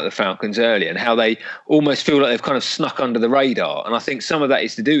thinking about the Falcons earlier and how they almost feel like they've kind of snuck under the radar. And I think some of that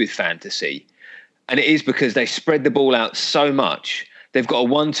is to do with fantasy. And it is because they spread the ball out so much. They've got a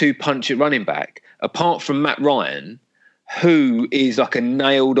 1-2 punch at running back. Apart from Matt Ryan, who is like a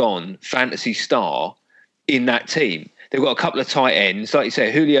nailed-on fantasy star in that team. They've got a couple of tight ends. Like you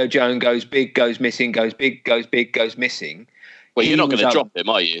say, Julio Jones goes big, goes missing, goes big, goes big, goes missing. Well, you're not going to drop him,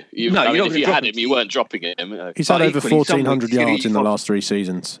 are you? If you had him, you weren't dropping him. He's had over 1,400 yards in the last 3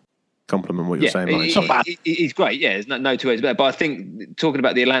 seasons. Compliment what you're saying, Mike. It's not bad. He's great, yeah. There's no two ways about it. But I think, talking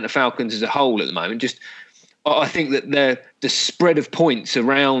about the Atlanta Falcons as a whole at the moment, I think that the spread of points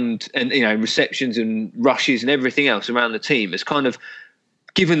around and receptions and rushes and everything else around the team has kind of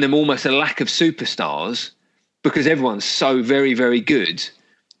given them almost a lack of superstars, because everyone's so very, very good.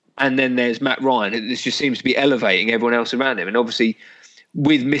 And then there's Matt Ryan. This just seems to be elevating everyone else around him. And obviously,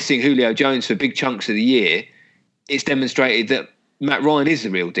 with missing Julio Jones for big chunks of the year, it's demonstrated that Matt Ryan is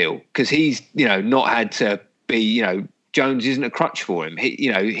the real deal, because he's, not had to be, Jones isn't a crutch for him.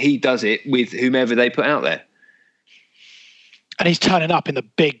 He does it with whomever they put out there. And he's turning up in the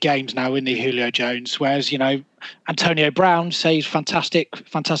big games now, isn't he, Julio Jones? Whereas, Antonio Brown says fantastic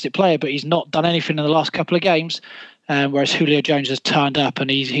player, but he's not done anything in the last couple of games. Whereas Julio Jones has turned up and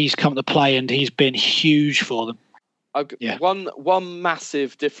he's come to play and he's been huge for them. One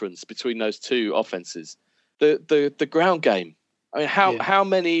massive difference between those two offenses, the ground game. I mean, how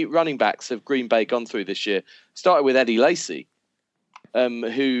many running backs have Green Bay gone through this year? Started with Eddie Lacy,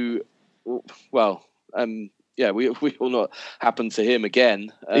 who, well, we all know what happened to him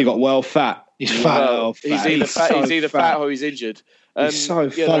again. He got well fat. He's fat. He's either fat or he's injured. He's so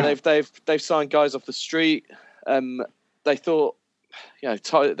fat. They've signed guys off the street. They thought,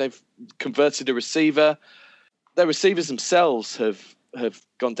 they've converted a receiver. Their receivers themselves have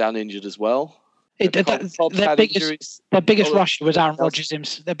gone down injured as well. Their biggest rusher was Aaron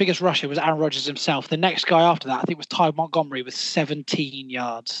Rodgers. Their biggest rusher was Aaron Rodgers himself. The next guy after that, I think, was Ty Montgomery with 17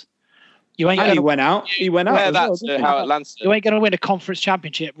 yards. He went out. That's how Atlanta. You ain't going to win a conference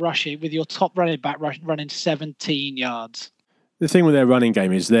championship rushing with your top running back running 17 yards. The thing with their running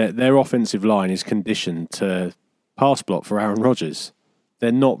game is their offensive line is conditioned to pass block for Aaron Rodgers.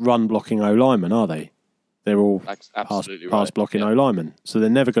 They're not run blocking O linemen, are they? They're all pass blocking O linemen. So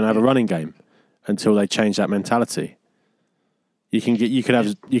they're never going to have a running game until they change that mentality. You could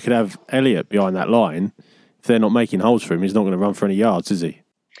have Elliott behind that line. If they're not making holes for him, he's not going to run for any yards, is he?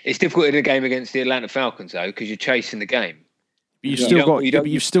 It's difficult in a game against the Atlanta Falcons though, because you're chasing the game. But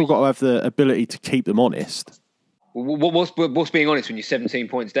you've still got to have the ability to keep them honest. What's being honest when you're 17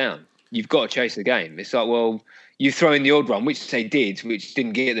 points down? You've got to chase the game. It's like, well, you throw in the odd run, which they did, which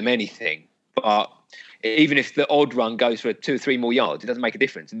didn't get them anything. But even if the odd run goes for 2 or 3 more yards, it doesn't make a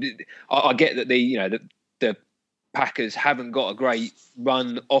difference. I get that the Packers haven't got a great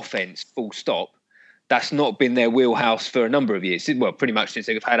run offense, full stop. That's not been their wheelhouse for a number of years. Well, pretty much since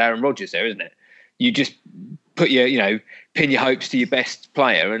they've had Aaron Rodgers there, isn't it? You just put pin your hopes to your best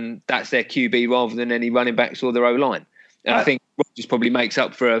player, and that's their QB rather than any running backs or their O-line. And I think Rodgers probably makes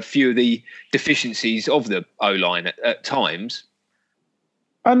up for a few of the deficiencies of the O-line at times.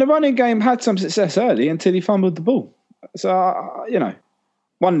 And the running game had some success early until he fumbled the ball. So,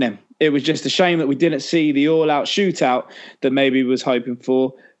 one of them. It was just a shame that we didn't see the all-out shootout that maybe was hoping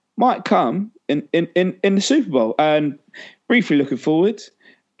for might come in the Super Bowl. And briefly looking forward,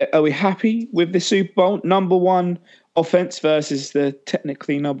 are we happy with the Super Bowl? Number one offense versus the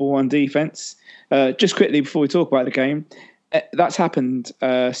technically number one defense. Just quickly before we talk about the game, that's happened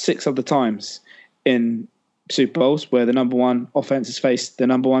 6 other times in Super Bowls where the number one offense has faced the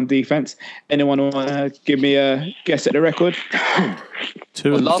number one defense. Anyone want to give me a guess at the record?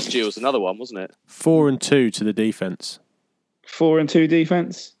 Last year was another one, wasn't it? 4-2 to the defense. 4-2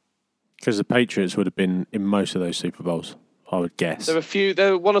 defense. Because the Patriots would have been in most of those Super Bowls, I would guess. There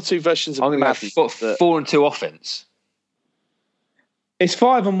were 1 or 2 versions of Madden. 4-2 offense. It's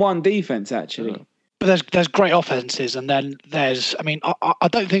 5-1 defense, actually. But there's great offenses, and then there's. I mean, I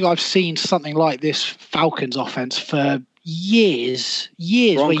don't think I've seen something like this Falcons offense for years.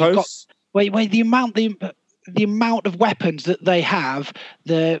 Broncos? Where the amount of weapons that they have,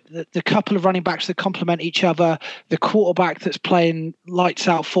 the couple of running backs that complement each other, the quarterback that's playing lights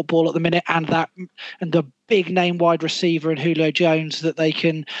out football at the minute, and the big name wide receiver in Julio Jones that they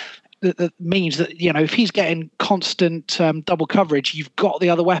can. That means that, if he's getting constant double coverage, you've got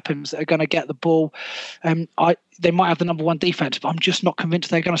the other weapons that are going to get the ball. They might have the number one defense, but I'm just not convinced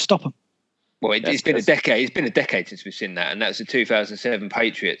they're going to stop them. Well, it's been a decade. It's been a decade since we've seen that, and that's the 2007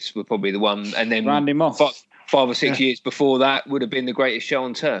 Patriots were probably the one, and then Randy Moss. 5 or 6 years before that would have been the greatest show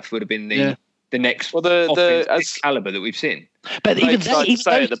on turf. Would have been the next offense caliber that we've seen. But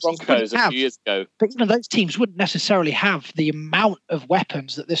the Broncos a few years ago. But even those teams wouldn't necessarily have the amount of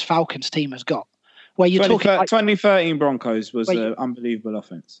weapons that this Falcons team has got. Where you're talking 2013 Broncos was an unbelievable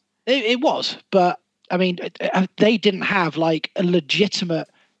offense. It was, but I mean, they didn't have like a legitimate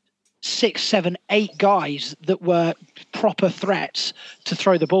 6, 7, 8 guys that were proper threats to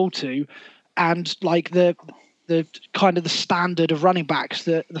throw the ball to, and like the kind of the standard of running backs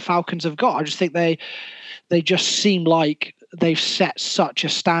that the Falcons have got. I just think they just seem like they've set such a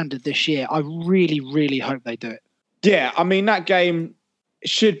standard this year. I really, really hope they do it. Yeah, I mean, that game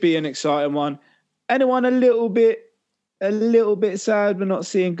should be an exciting one. Anyone a little bit sad we're not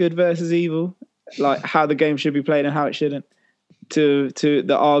seeing good versus evil, like how the game should be played and how it shouldn't, to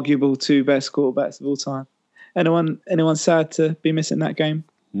the arguable 2 best quarterbacks of all time? Anyone sad to be missing that game?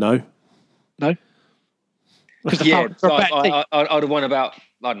 No. Yeah, I'd have won about,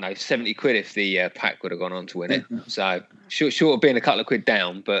 I don't know, 70 quid if the Pack would have gone on to win it. So short of being a couple of quid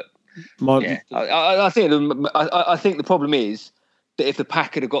down, but I think the problem is that if the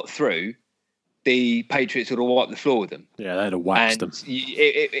Pack had got through, the Patriots would have wiped the floor with them. Yeah, they'd have waxed them.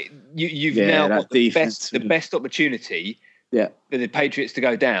 You've now got the best opportunity for the Patriots to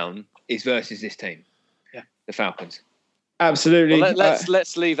go down is versus this team, the Falcons. Absolutely. Well,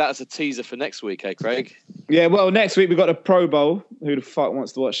 let's leave that as a teaser for next week, Craig? Yeah, well, next week we've got a Pro Bowl. Who the fuck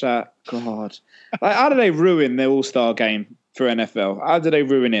wants to watch that? God. How do they ruin their All-Star game for NFL? How do they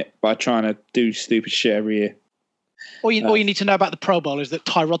ruin it by trying to do stupid shit every year? All you need to know about the Pro Bowl is that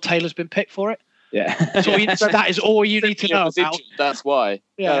Tyrod Taylor's been picked for it. Yeah. So that is all you need to know about. That's why.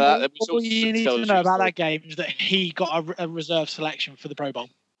 Yeah. All you need to know about that game is that he got a reserve selection for the Pro Bowl.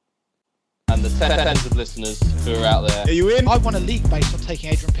 And the tens of listeners who are out there. Are you in? I won a league based on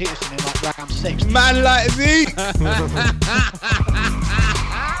taking Adrian Peterson in like round 6. Man like me.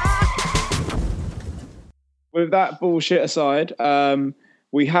 With that bullshit aside,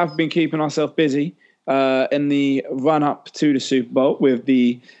 we have been keeping ourselves busy in the run-up to the Super Bowl with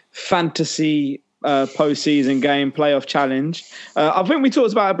the fantasy postseason game playoff challenge. I think we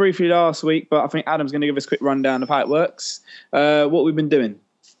talked about it briefly last week, but I think Adam's going to give us a quick rundown of how it works, what we've been doing.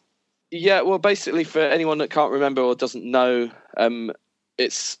 Yeah, well, basically, for anyone that can't remember or doesn't know,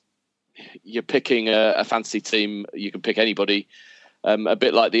 it's you're picking a fantasy team. You can pick anybody, a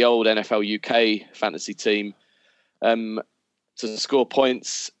bit like the old NFL UK fantasy team, to score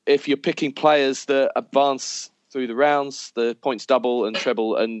points. If you're picking players that advance through the rounds, the points double and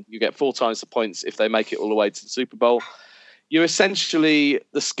treble, and you get 4 times the points if they make it all the way to the Super Bowl. You're essentially,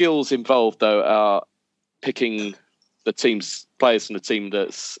 the skills involved, though, are picking the players from the team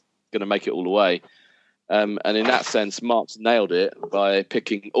that's going to make it all the way. And in that sense, Mark's nailed it by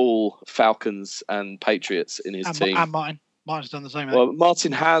picking all Falcons and Patriots in his team. And Martin's done the same. Well,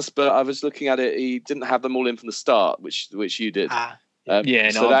 Martin has, but I was looking at it. He didn't have them all in from the start, which you did. I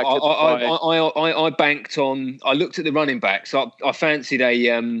banked on. I looked at the running backs. I fancied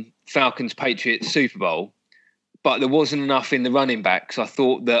a Falcons Patriots Super Bowl, but there wasn't enough in the running backs. I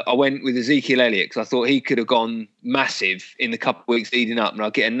thought that I went with Ezekiel Elliott because I thought he could have gone massive in the couple of weeks leading up, and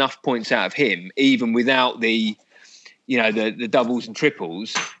I'd get enough points out of him, even without the doubles and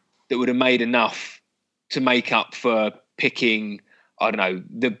triples, that would have made enough to make up for picking, I don't know,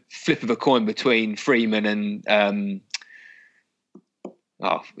 the flip of a coin between Freeman and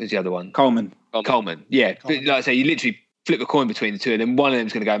who's the other one? Coleman. Yeah. Coleman. Like I say, you literally flip a coin between the two, and then one of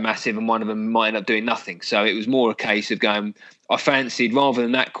them's going to go massive and one of them might end up doing nothing. So it was more a case of going, I fancied, rather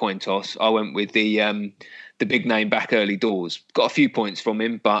than that coin toss, I went with the big name back early doors. Got a few points from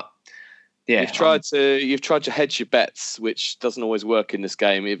him, but yeah. You've tried to hedge your bets, which doesn't always work in this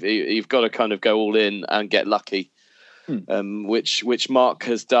game. You've got to kind of go all in and get lucky. Which Mark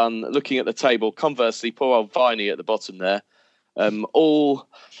has done. Looking at the table, conversely, poor old Viney at the bottom there. All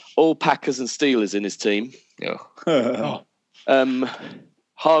Packers and Steelers in his team.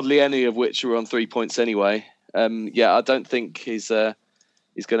 Hardly any of which are on 3 points anyway. I don't think he's going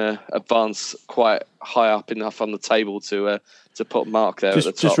to advance quite high up enough on the table to put Mark there at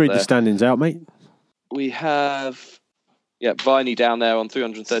the top. Just read the standings out, mate. We have Viney down there on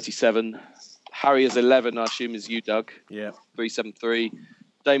 337. Harry is 11, I assume is you, Doug. Yeah. 373.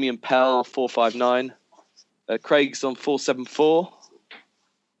 Damien Pell, 459. Craig's on 474.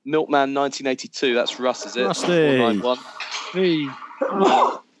 Milkman 1982, that's Russ, is it? Rusty.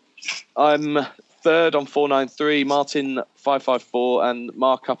 491. I'm third on 493. Martin 554 and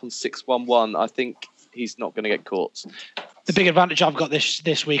Mark up on 611. I think he's not going to get caught. The big advantage I've got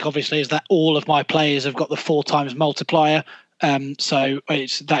this week, obviously, is that all of my players have got the 4 times multiplier. So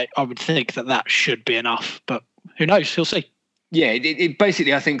it's that I would think that should be enough, but who knows? We'll see. Yeah, it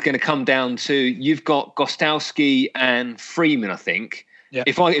basically I think going to come down to you've got Gostowski and Freeman. I think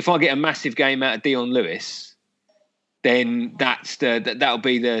if I get a massive game out of Dion Lewis, then that'll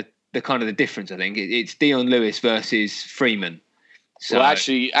be the kind of the difference. I think it's Dion Lewis versus Freeman. So well,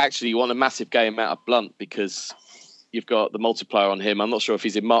 actually, you want a massive game out of Blunt because you've got the multiplier on him. I'm not sure if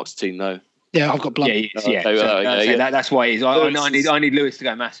he's in Mark's team though. Yeah, I've got Blunt. That's why it is. I need Lewis to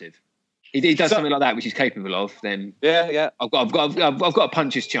go massive. He does something like that, which he's capable of. Then I've got a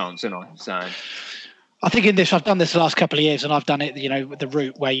puncher's chance, haven't I? So I think in this, I've done this the last couple of years, and I've done it, with the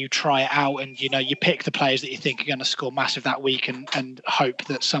route where you try it out, and you pick the players that you think are going to score massive that week, and hope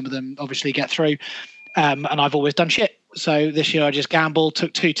that some of them obviously get through. And I've always done shit. So this year I just gambled,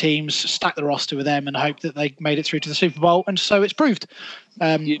 took 2 teams, stacked the roster with them, and hoped that they made it through to the Super Bowl. And so it's proved.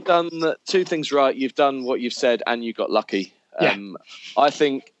 You've done 2 things right. You've done what you've said, and you got lucky. I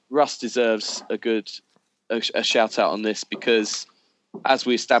think Russ deserves a shout out on this because, as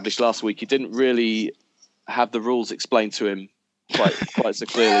we established last week, he didn't really have the rules explained to him quite so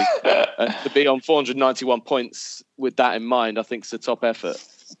clearly. To be on 491 points with that in mind, I think it's a top effort.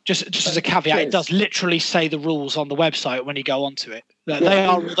 Just as a caveat, it does literally say the rules on the website when you go onto it. They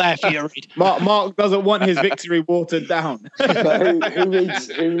are all there for you to read. Mark doesn't want his victory watered down. But who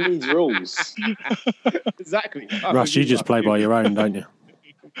reads rules? Exactly. Russ, you just play by your own, don't you?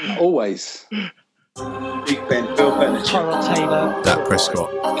 Always. Big Ben, Bill Belichick. Tyrod Taylor. Dak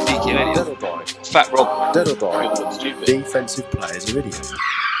Prescott. Ezekiel Elliott. Dead or die. Fat Rob. Dead or die. That's stupid. Defensive players are idiots.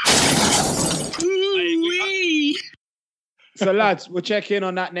 So, lads, we'll check in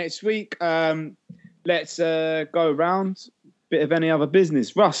on that next week. Let's go around. Bit of any other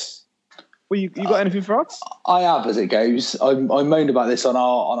business. Russ, you got anything for us? I have, as it goes. I moaned about this on our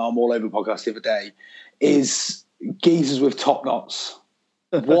All Over podcast the other day. Is geezers with top knots.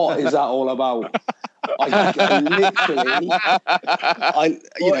 What is that all about? What is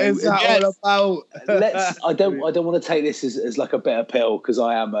that all about? I don't want to take this as like a bitter pill because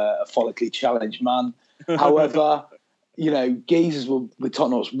I am a follically challenged man. However, geezers with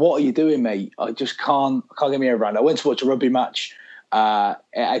top knots. What are you doing, mate? I just can't get me around. I went to watch a rugby match at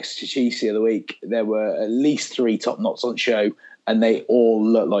Exeter Chiefs the other week. There were at least 3 top knots on show, and they all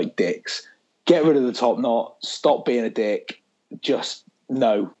look like dicks. Get rid of the top knot. Stop being a dick. Just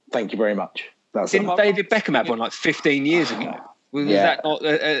no, thank you very much. Didn't David Beckham have one like 15 years ago? Was that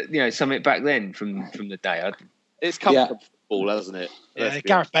not something back then from the day? It's come from football, hasn't it? Yeah,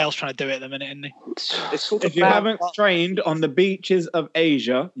 Gareth Bale's trying to do it at the minute, isn't he? If you haven't trained on the beaches of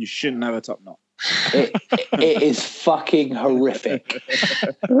Asia, you shouldn't have a top knot. It is fucking horrific.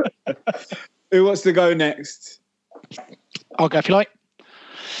 Who wants to go next? I'll go if you like.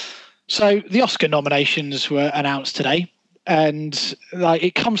 So the Oscar nominations were announced today, and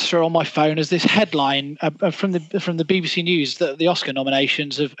it comes through on my phone as this headline from the BBC News that the Oscar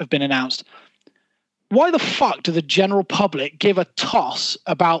nominations have been announced. Why the fuck do the general public give a toss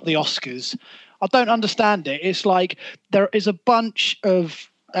about the Oscars? I don't understand it. It's like there is a bunch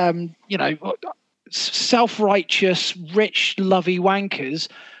of self-righteous, rich, lovey wankers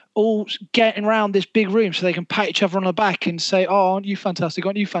all getting around this big room so they can pat each other on the back and say, "Oh, aren't you fantastic?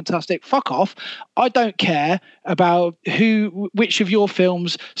 Aren't you fantastic?" Fuck off. I don't care about which of your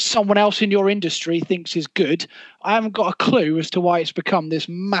films someone else in your industry thinks is good. I haven't got a clue as to why it's become this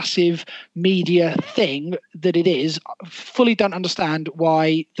massive media thing that it is. I fully don't understand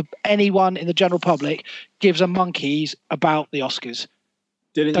why anyone in the general public gives a monkeys about the Oscars.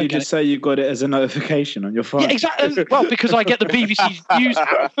 Didn't you just say you got it as a notification on your phone? Yeah, exactly. Well, because I get the BBC News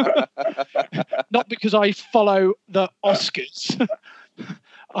app, not because I follow the Oscars.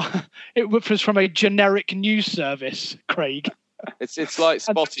 It was from a generic news service, Craig. It's like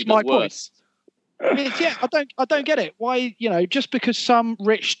Spotty, but worse. I don't get it. Why, just because some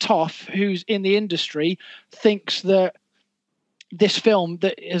rich toff who's in the industry thinks that this film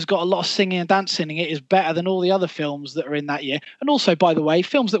that has got a lot of singing and dancing in it is better than all the other films that are in that year. And also, by the way,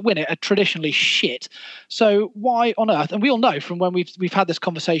 films that win it are traditionally shit. So why on earth, and we all know from when we've had this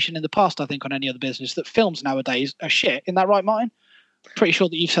conversation in the past, I think, on Any Other Business, that films nowadays are shit. Isn't that right, Martin? Pretty sure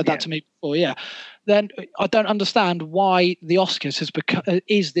that you've said that to me before, yeah. Then I don't understand why the Oscars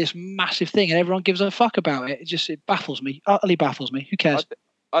is this massive thing and everyone gives a fuck about it. It baffles me, utterly baffles me. Who cares?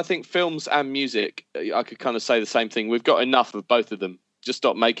 I think films and music, I could kind of say the same thing. We've got enough of both of them. Just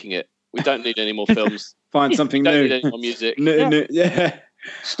stop making it. We don't need any more films. Find something Don't new. need any more music. Yeah.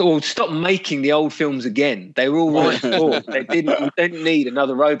 Stop making the old films again. They were all right before. We didn't need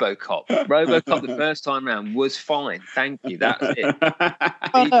another RoboCop. RoboCop the first time round was fine. Thank you. That's it.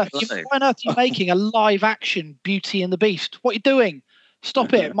 Why on earth are you making a live action Beauty and the Beast? What are you doing?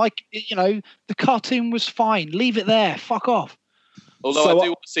 Stop it. Mike, the cartoon was fine. Leave it there. Fuck off. Although I do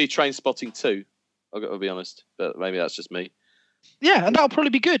want to see Trainspotting 2. I've got to be honest, but maybe that's just me. Yeah, and that'll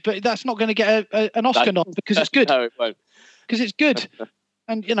probably be good, but that's not going to get an Oscar nom because it's good. No, it won't. Because it's good.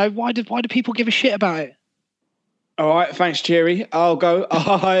 And why do people give a shit about it? All right, thanks, Cherry. I'll go.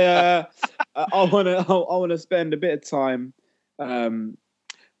 I want to spend a bit of time,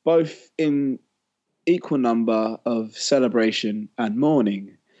 both in equal number of celebration and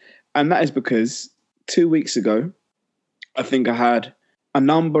mourning, and that is because 2 weeks ago, I think I had a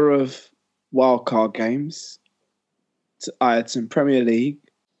number of wildcard games. I had some Premier League.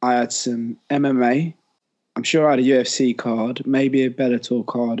 I had some MMA. I'm sure I had a UFC card, maybe a Bellator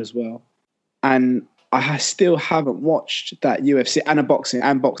card as well. And I still haven't watched that UFC and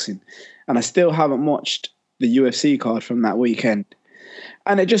boxing. And I still haven't watched the UFC card from that weekend.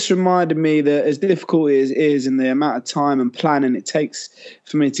 And it just reminded me that as difficult as it is and the amount of time and planning it takes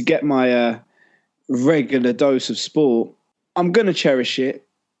for me to get my regular dose of sport, I'm going to cherish it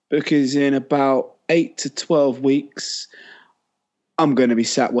because in about 8 to 12 weeks, I'm going to be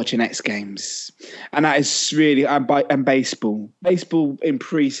sat watching X Games. And that is really, and baseball. Baseball in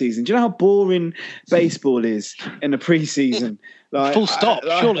preseason. Do you know how boring baseball is in the preseason? Like, full stop,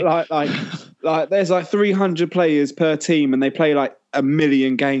 surely. Like there's like 300 players per team and they play like a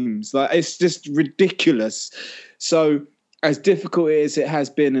million games. Like it's just ridiculous. So as difficult as it has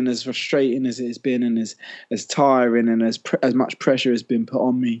been, and as frustrating as it has been, and as tiring, and as much pressure has been put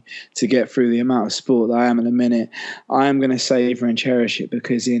on me to get through the amount of sport that I am at the minute, I am going to savour and cherish it,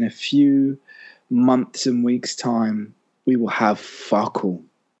 because in a few months and weeks' time, we will have fuck all.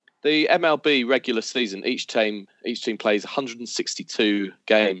 The MLB regular season, each team plays 162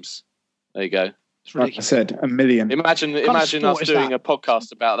 games. There you go. It's Like I ridiculous. said, 1 million. Imagine us sport is doing that? a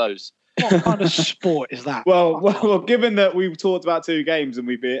podcast about those. What kind of sport is that? Well, given that we've talked about 2 games and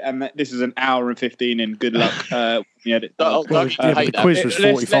that this is an hour and 15 in, good luck. Edit. Oh, Well, Doug, yeah, but hate the that quiz bit. was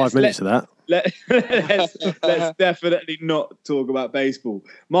Let's- 45 minutes of that. Let's definitely not talk about baseball.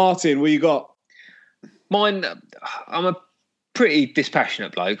 Martin, what you got? Mine, I'm a pretty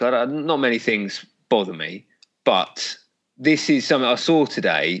dispassionate bloke. Not many things bother me, but this is something I saw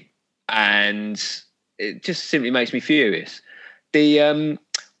today, and it just simply makes me furious. The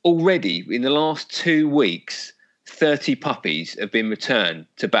already in the last 2 weeks, 30 puppies have been returned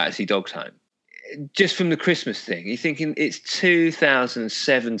to Battersea Dogs Home. Just from the Christmas thing, you're thinking it's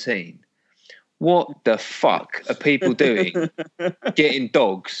 2017. What the fuck are people doing getting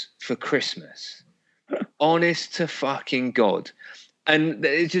dogs for Christmas? Honest to fucking God. And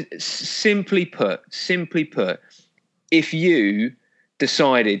it's just simply put, if you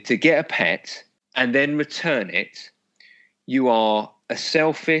decided to get a pet and then return it, you are a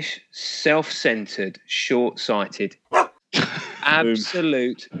selfish, self-centered, short-sighted,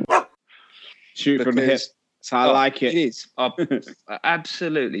 absolute. Shoot from the hip. Because- That's how I like It it. is.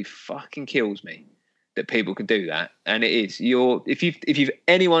 Absolutely fucking kills me that people can do that. And it is. If you've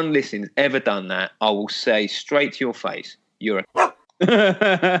anyone listening has ever done that, I will say straight to your face, you're a.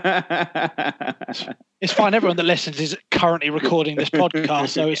 It's fine. Everyone that listens is currently recording this podcast,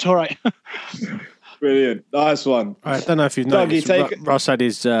 so it's all right. Brilliant. Nice one. I don't know if you've Dougie, noticed. take it. Russ had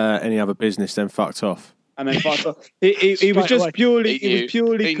his any other business, then fucked off. And then fucked off. He was Straight just away. purely He he knew. was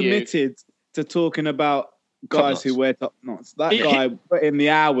purely He knew. committed to talking about Top guys knots. who wear top knots. That He- guy put in the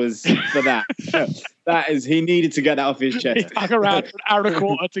hours for that. He needed to get that off his He chest. hung around for an hour and a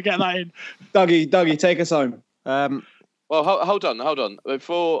quarter to get that in. Dougie, take us home. Well, hold on.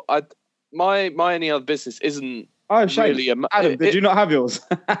 Before my any other business isn't Oh, shame. really a Adam, did you not have yours?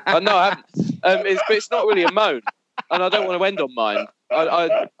 No, I haven't. But it's not really a moan, and I don't want to end on mine.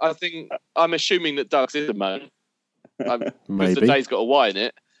 I think I'm assuming that Doug's is a moan, because the Maybe. day's got a Y in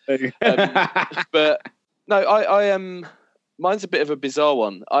it. But no, I am. Mine's a bit of a bizarre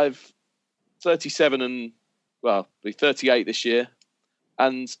one. I've 37 and be 38 this year,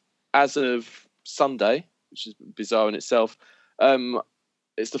 and as of Sunday, which is bizarre in itself,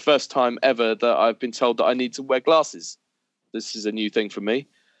 it's the first time ever that I've been told that I need to wear glasses. This is a new thing for me.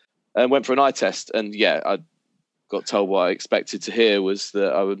 And went for an eye test, and I got told what I expected to hear was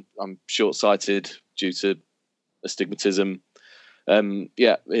that I'm short-sighted due to astigmatism.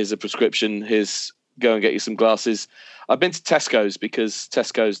 Here's a prescription. Here's go and get you some glasses. I've been to Tesco's because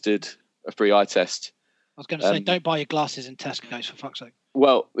Tesco's did a free eye test. I was going to say, don't buy your glasses in Tesco's, for fuck's sake.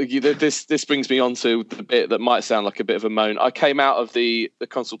 Well, this brings me on to the bit that might sound like a bit of a moan. I came out of the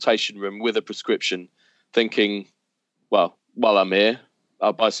consultation room with a prescription, thinking, well, while I'm here,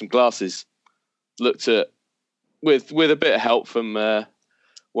 I'll buy some glasses. Looked at, with a bit of help from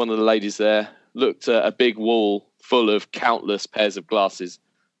one of the ladies there, looked at a big wall full of countless pairs of glasses.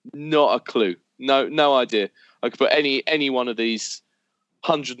 Not a clue. No idea. I could put any one of these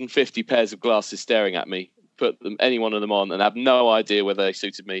 150 pairs of glasses staring at me, put any one of them on, and have no idea whether they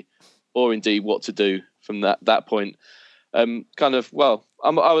suited me or indeed what to do from that point. I'd gone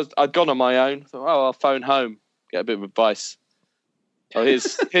on my own. Thought, I'll phone home, get a bit of advice. Oh,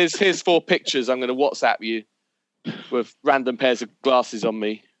 here's 4 pictures. I'm going to WhatsApp you with random pairs of glasses on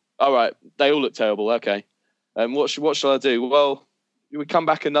me. All right, they all look terrible. Okay, what shall I do? Well, we come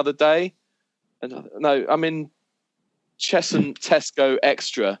back another day. And no, I'm in Cheshunt Tesco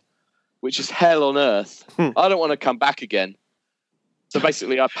Extra, which is hell on earth. I don't want to come back again. So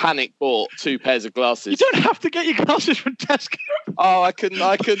basically, I panic bought 2 pairs of glasses. You don't have to get your glasses from Tesco. Oh, I couldn't. There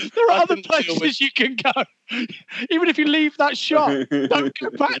are I other couldn't deal places you can go. Even if you leave that shop, don't go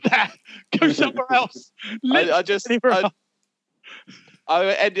back there. Go somewhere else. I just Anywhere else.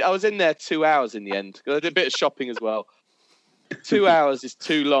 I was in there 2 hours in the end. I did a bit of shopping as well. 2 hours is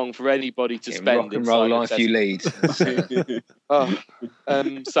too long for anybody to spend. Rock and roll inside life a you Tesco.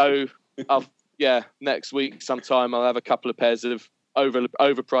 lead. So next week sometime I'll have a couple of pairs of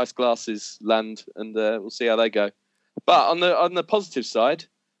overpriced glasses land, and we'll see how they go. But on the positive side,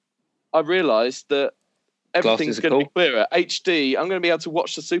 I realised that everything's Glasses are going to be clearer. HD. I'm going to be able to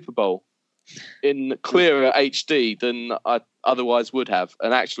watch the Super Bowl in clearer HD than I otherwise would have.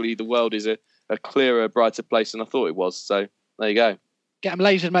 And actually, the world is a a clearer, brighter place than I thought it was. So there you go. Get them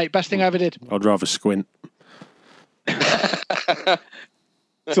lasered, mate. Best thing I ever did. I'd rather squint. Talk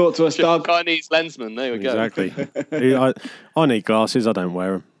to us, Doug. Chinese lensman. There we go. Exactly. I need glasses. I don't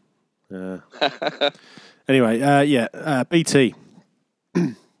wear them. Anyway, BT.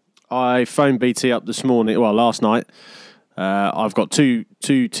 I phoned BT up this morning. Well, last night. I've got two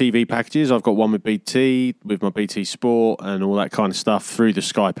TV packages. I've got one with BT, with my BT Sport and all that kind of stuff through the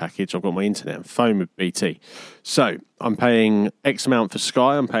Sky package. I've got my internet and phone with BT. So I'm paying X amount for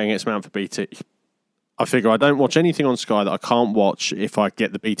Sky. I'm paying X amount for BT. I figure I don't watch anything on Sky that I can't watch if I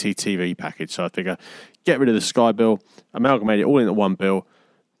get the BT TV package. So I figure get rid of the Sky bill, amalgamate it all into one bill.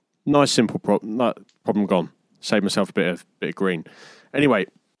 Nice, simple problem gone. Save myself a bit of green. Anyway,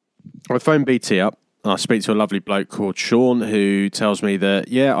 I phoned BT up. I speak to a lovely bloke called Sean who tells me that,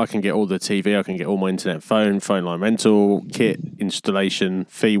 I can get all the TV, I can get all my internet, phone line rental, kit, installation,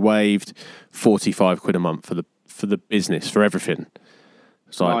 fee waived, 45 quid a month for the business, for everything.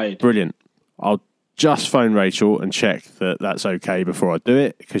 It's like, brilliant. I'll just phone Rachel and check that that's okay before I do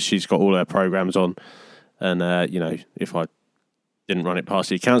it, because she's got all her programs on. And, if I didn't run it past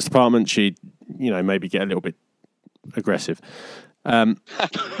the accounts department, she'd, maybe get a little bit aggressive.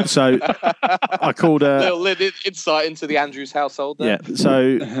 So I called a little insight into the Andrews household there. Yeah,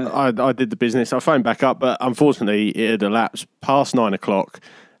 so I did the business. I phoned back up, but unfortunately it had elapsed past 9 o'clock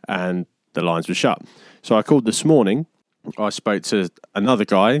and the lines were shut. So I called this morning. I spoke to another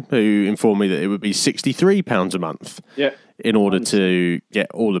guy who informed me that it would be £63 a month in order to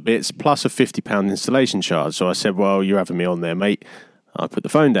get all the bits, plus a £50 installation charge. So I said, well, you're having me on there, mate. I put the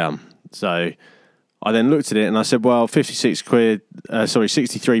phone down. So I then looked at it and I said, well, £63, that's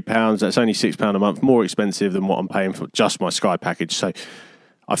only £6 a month more expensive than what I'm paying for just my Sky package. So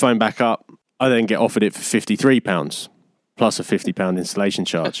I phoned back up. I then get offered it for £53 plus a £50 installation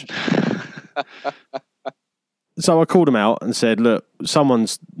charge. So I called them out and said, look,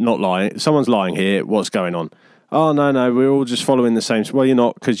 someone's lying here. What's going on? Oh, no, we're all just following the same. Well, you're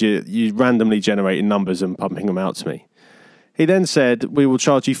not, because you randomly generating numbers and pumping them out to me. He then said, we will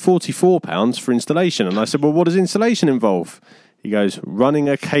charge you £44 for installation. And I said, well, what does installation involve? He goes, running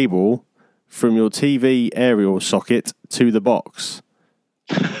a cable from your TV aerial socket to the box.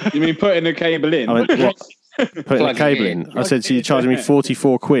 You mean putting a cable in? I went, what? Putting a cable in. I said, so you're charging me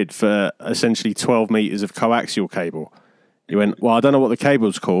 44 quid for essentially 12 metres of coaxial cable. He went, well, I don't know what the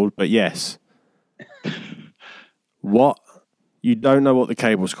cable's called, but yes. What? You don't know what the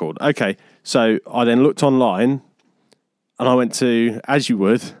cable's called? Okay, so I then looked online. And I went to, as you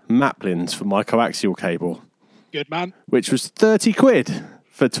would, Maplin's for my coaxial cable. Good man. Which was 30 quid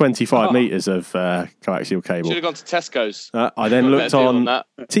for 25 metres of coaxial cable. Should have gone to Tesco's. I then looked on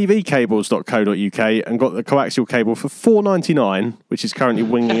tvcables.co.uk and got the coaxial cable for £4.99, which is currently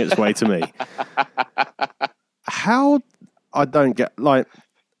winging its way to me. How, I don't get, like,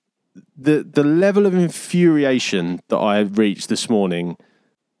 the level of infuriation that I reached this morning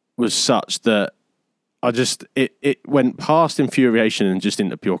was such that it went past infuriation and just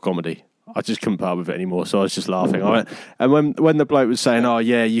into pure comedy. I just couldn't put up with it anymore, so I was just laughing. And when the bloke was saying, oh,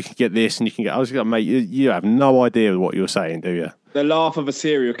 yeah, you can get this and you can get... I was like, mate, you have no idea what you're saying, do you? The laugh of a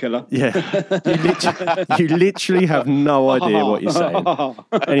serial killer. Yeah. You literally have no idea what you're saying.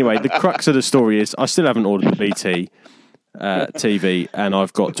 Anyway, the crux of the story is I still haven't ordered the BT TV, and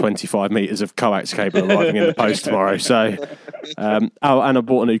I've got 25 metres of coax cable arriving in the post tomorrow. So, and I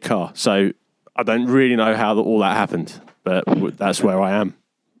bought a new car. So... I don't really know how all that happened, but that's where I am.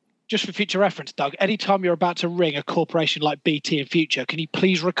 Just for future reference, Doug, anytime you're about to ring a corporation like BT in future, can you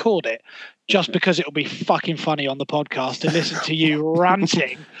please record it? Just because it'll be fucking funny on the podcast to listen to you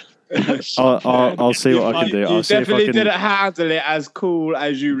ranting. I'll see what I can do. You definitely didn't handle it as cool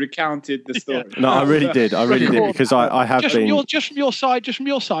as you recounted the story. No, I really did. Because I have just been... Just from your side,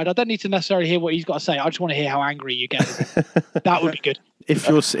 I don't need to necessarily hear what he's got to say. I just want to hear how angry you get. That would be good.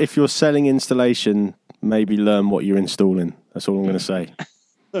 If you're selling installation, maybe learn what you're installing. That's all I'm going to say.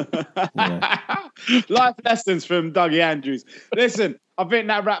 Yeah. Life lessons from Dougie Andrews. Listen, I think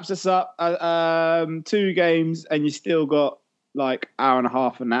that wraps us up. 2 games, and you still got like hour and a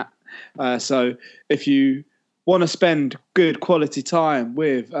half on that. So if you want to spend good quality time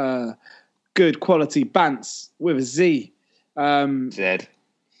with good quality bants with a Z, Zed.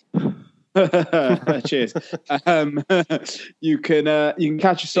 Cheers. You can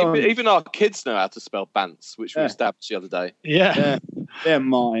catch us on. Even our kids know how to spell bants, which we established the other day. Yeah, they're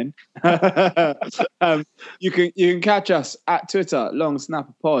mine. You can catch us at Twitter, Long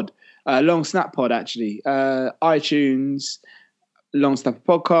Snapper Pod, Long Snap Pod actually, iTunes, Long Snapper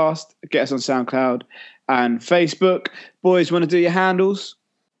Podcast. Get us on SoundCloud and Facebook. Boys, want to do your handles?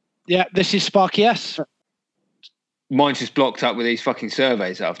 Yeah, this is Sparky S. Mine's just blocked up with these fucking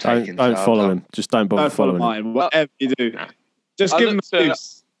surveys that I've taken. Don't follow him. Just don't bother Don't follow following him. mine. Whatever you do, just I give him looked a at-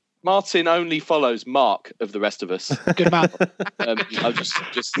 boost. Martin only follows Mark of the rest of us. Good man. I'm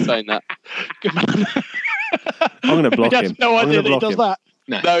just saying that. Good man. I'm going to block He has him. no I'm idea gonna that he block does him.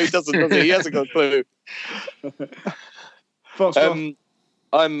 that. No, he doesn't. Does he? He hasn't got a clue. Foxcroft.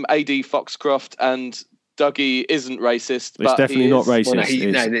 I'm AD Foxcroft, and Dougie isn't racist. It's but definitely he not is- racist. Well,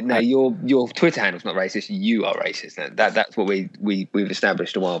 It's- no, your Twitter handle's not racist. You are racist. That's what we've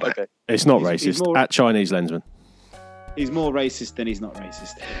established a while back. Okay. It's not He's racist. more- At Chinese Lensman. He's more racist than he's not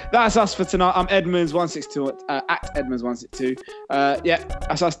racist. That's us for tonight. I'm Edmonds162 at Edmonds162. Yeah,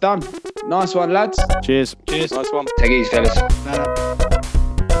 that's us done. Nice one, lads. Cheers. Cheers. Nice one. Take it easy, fellas. No.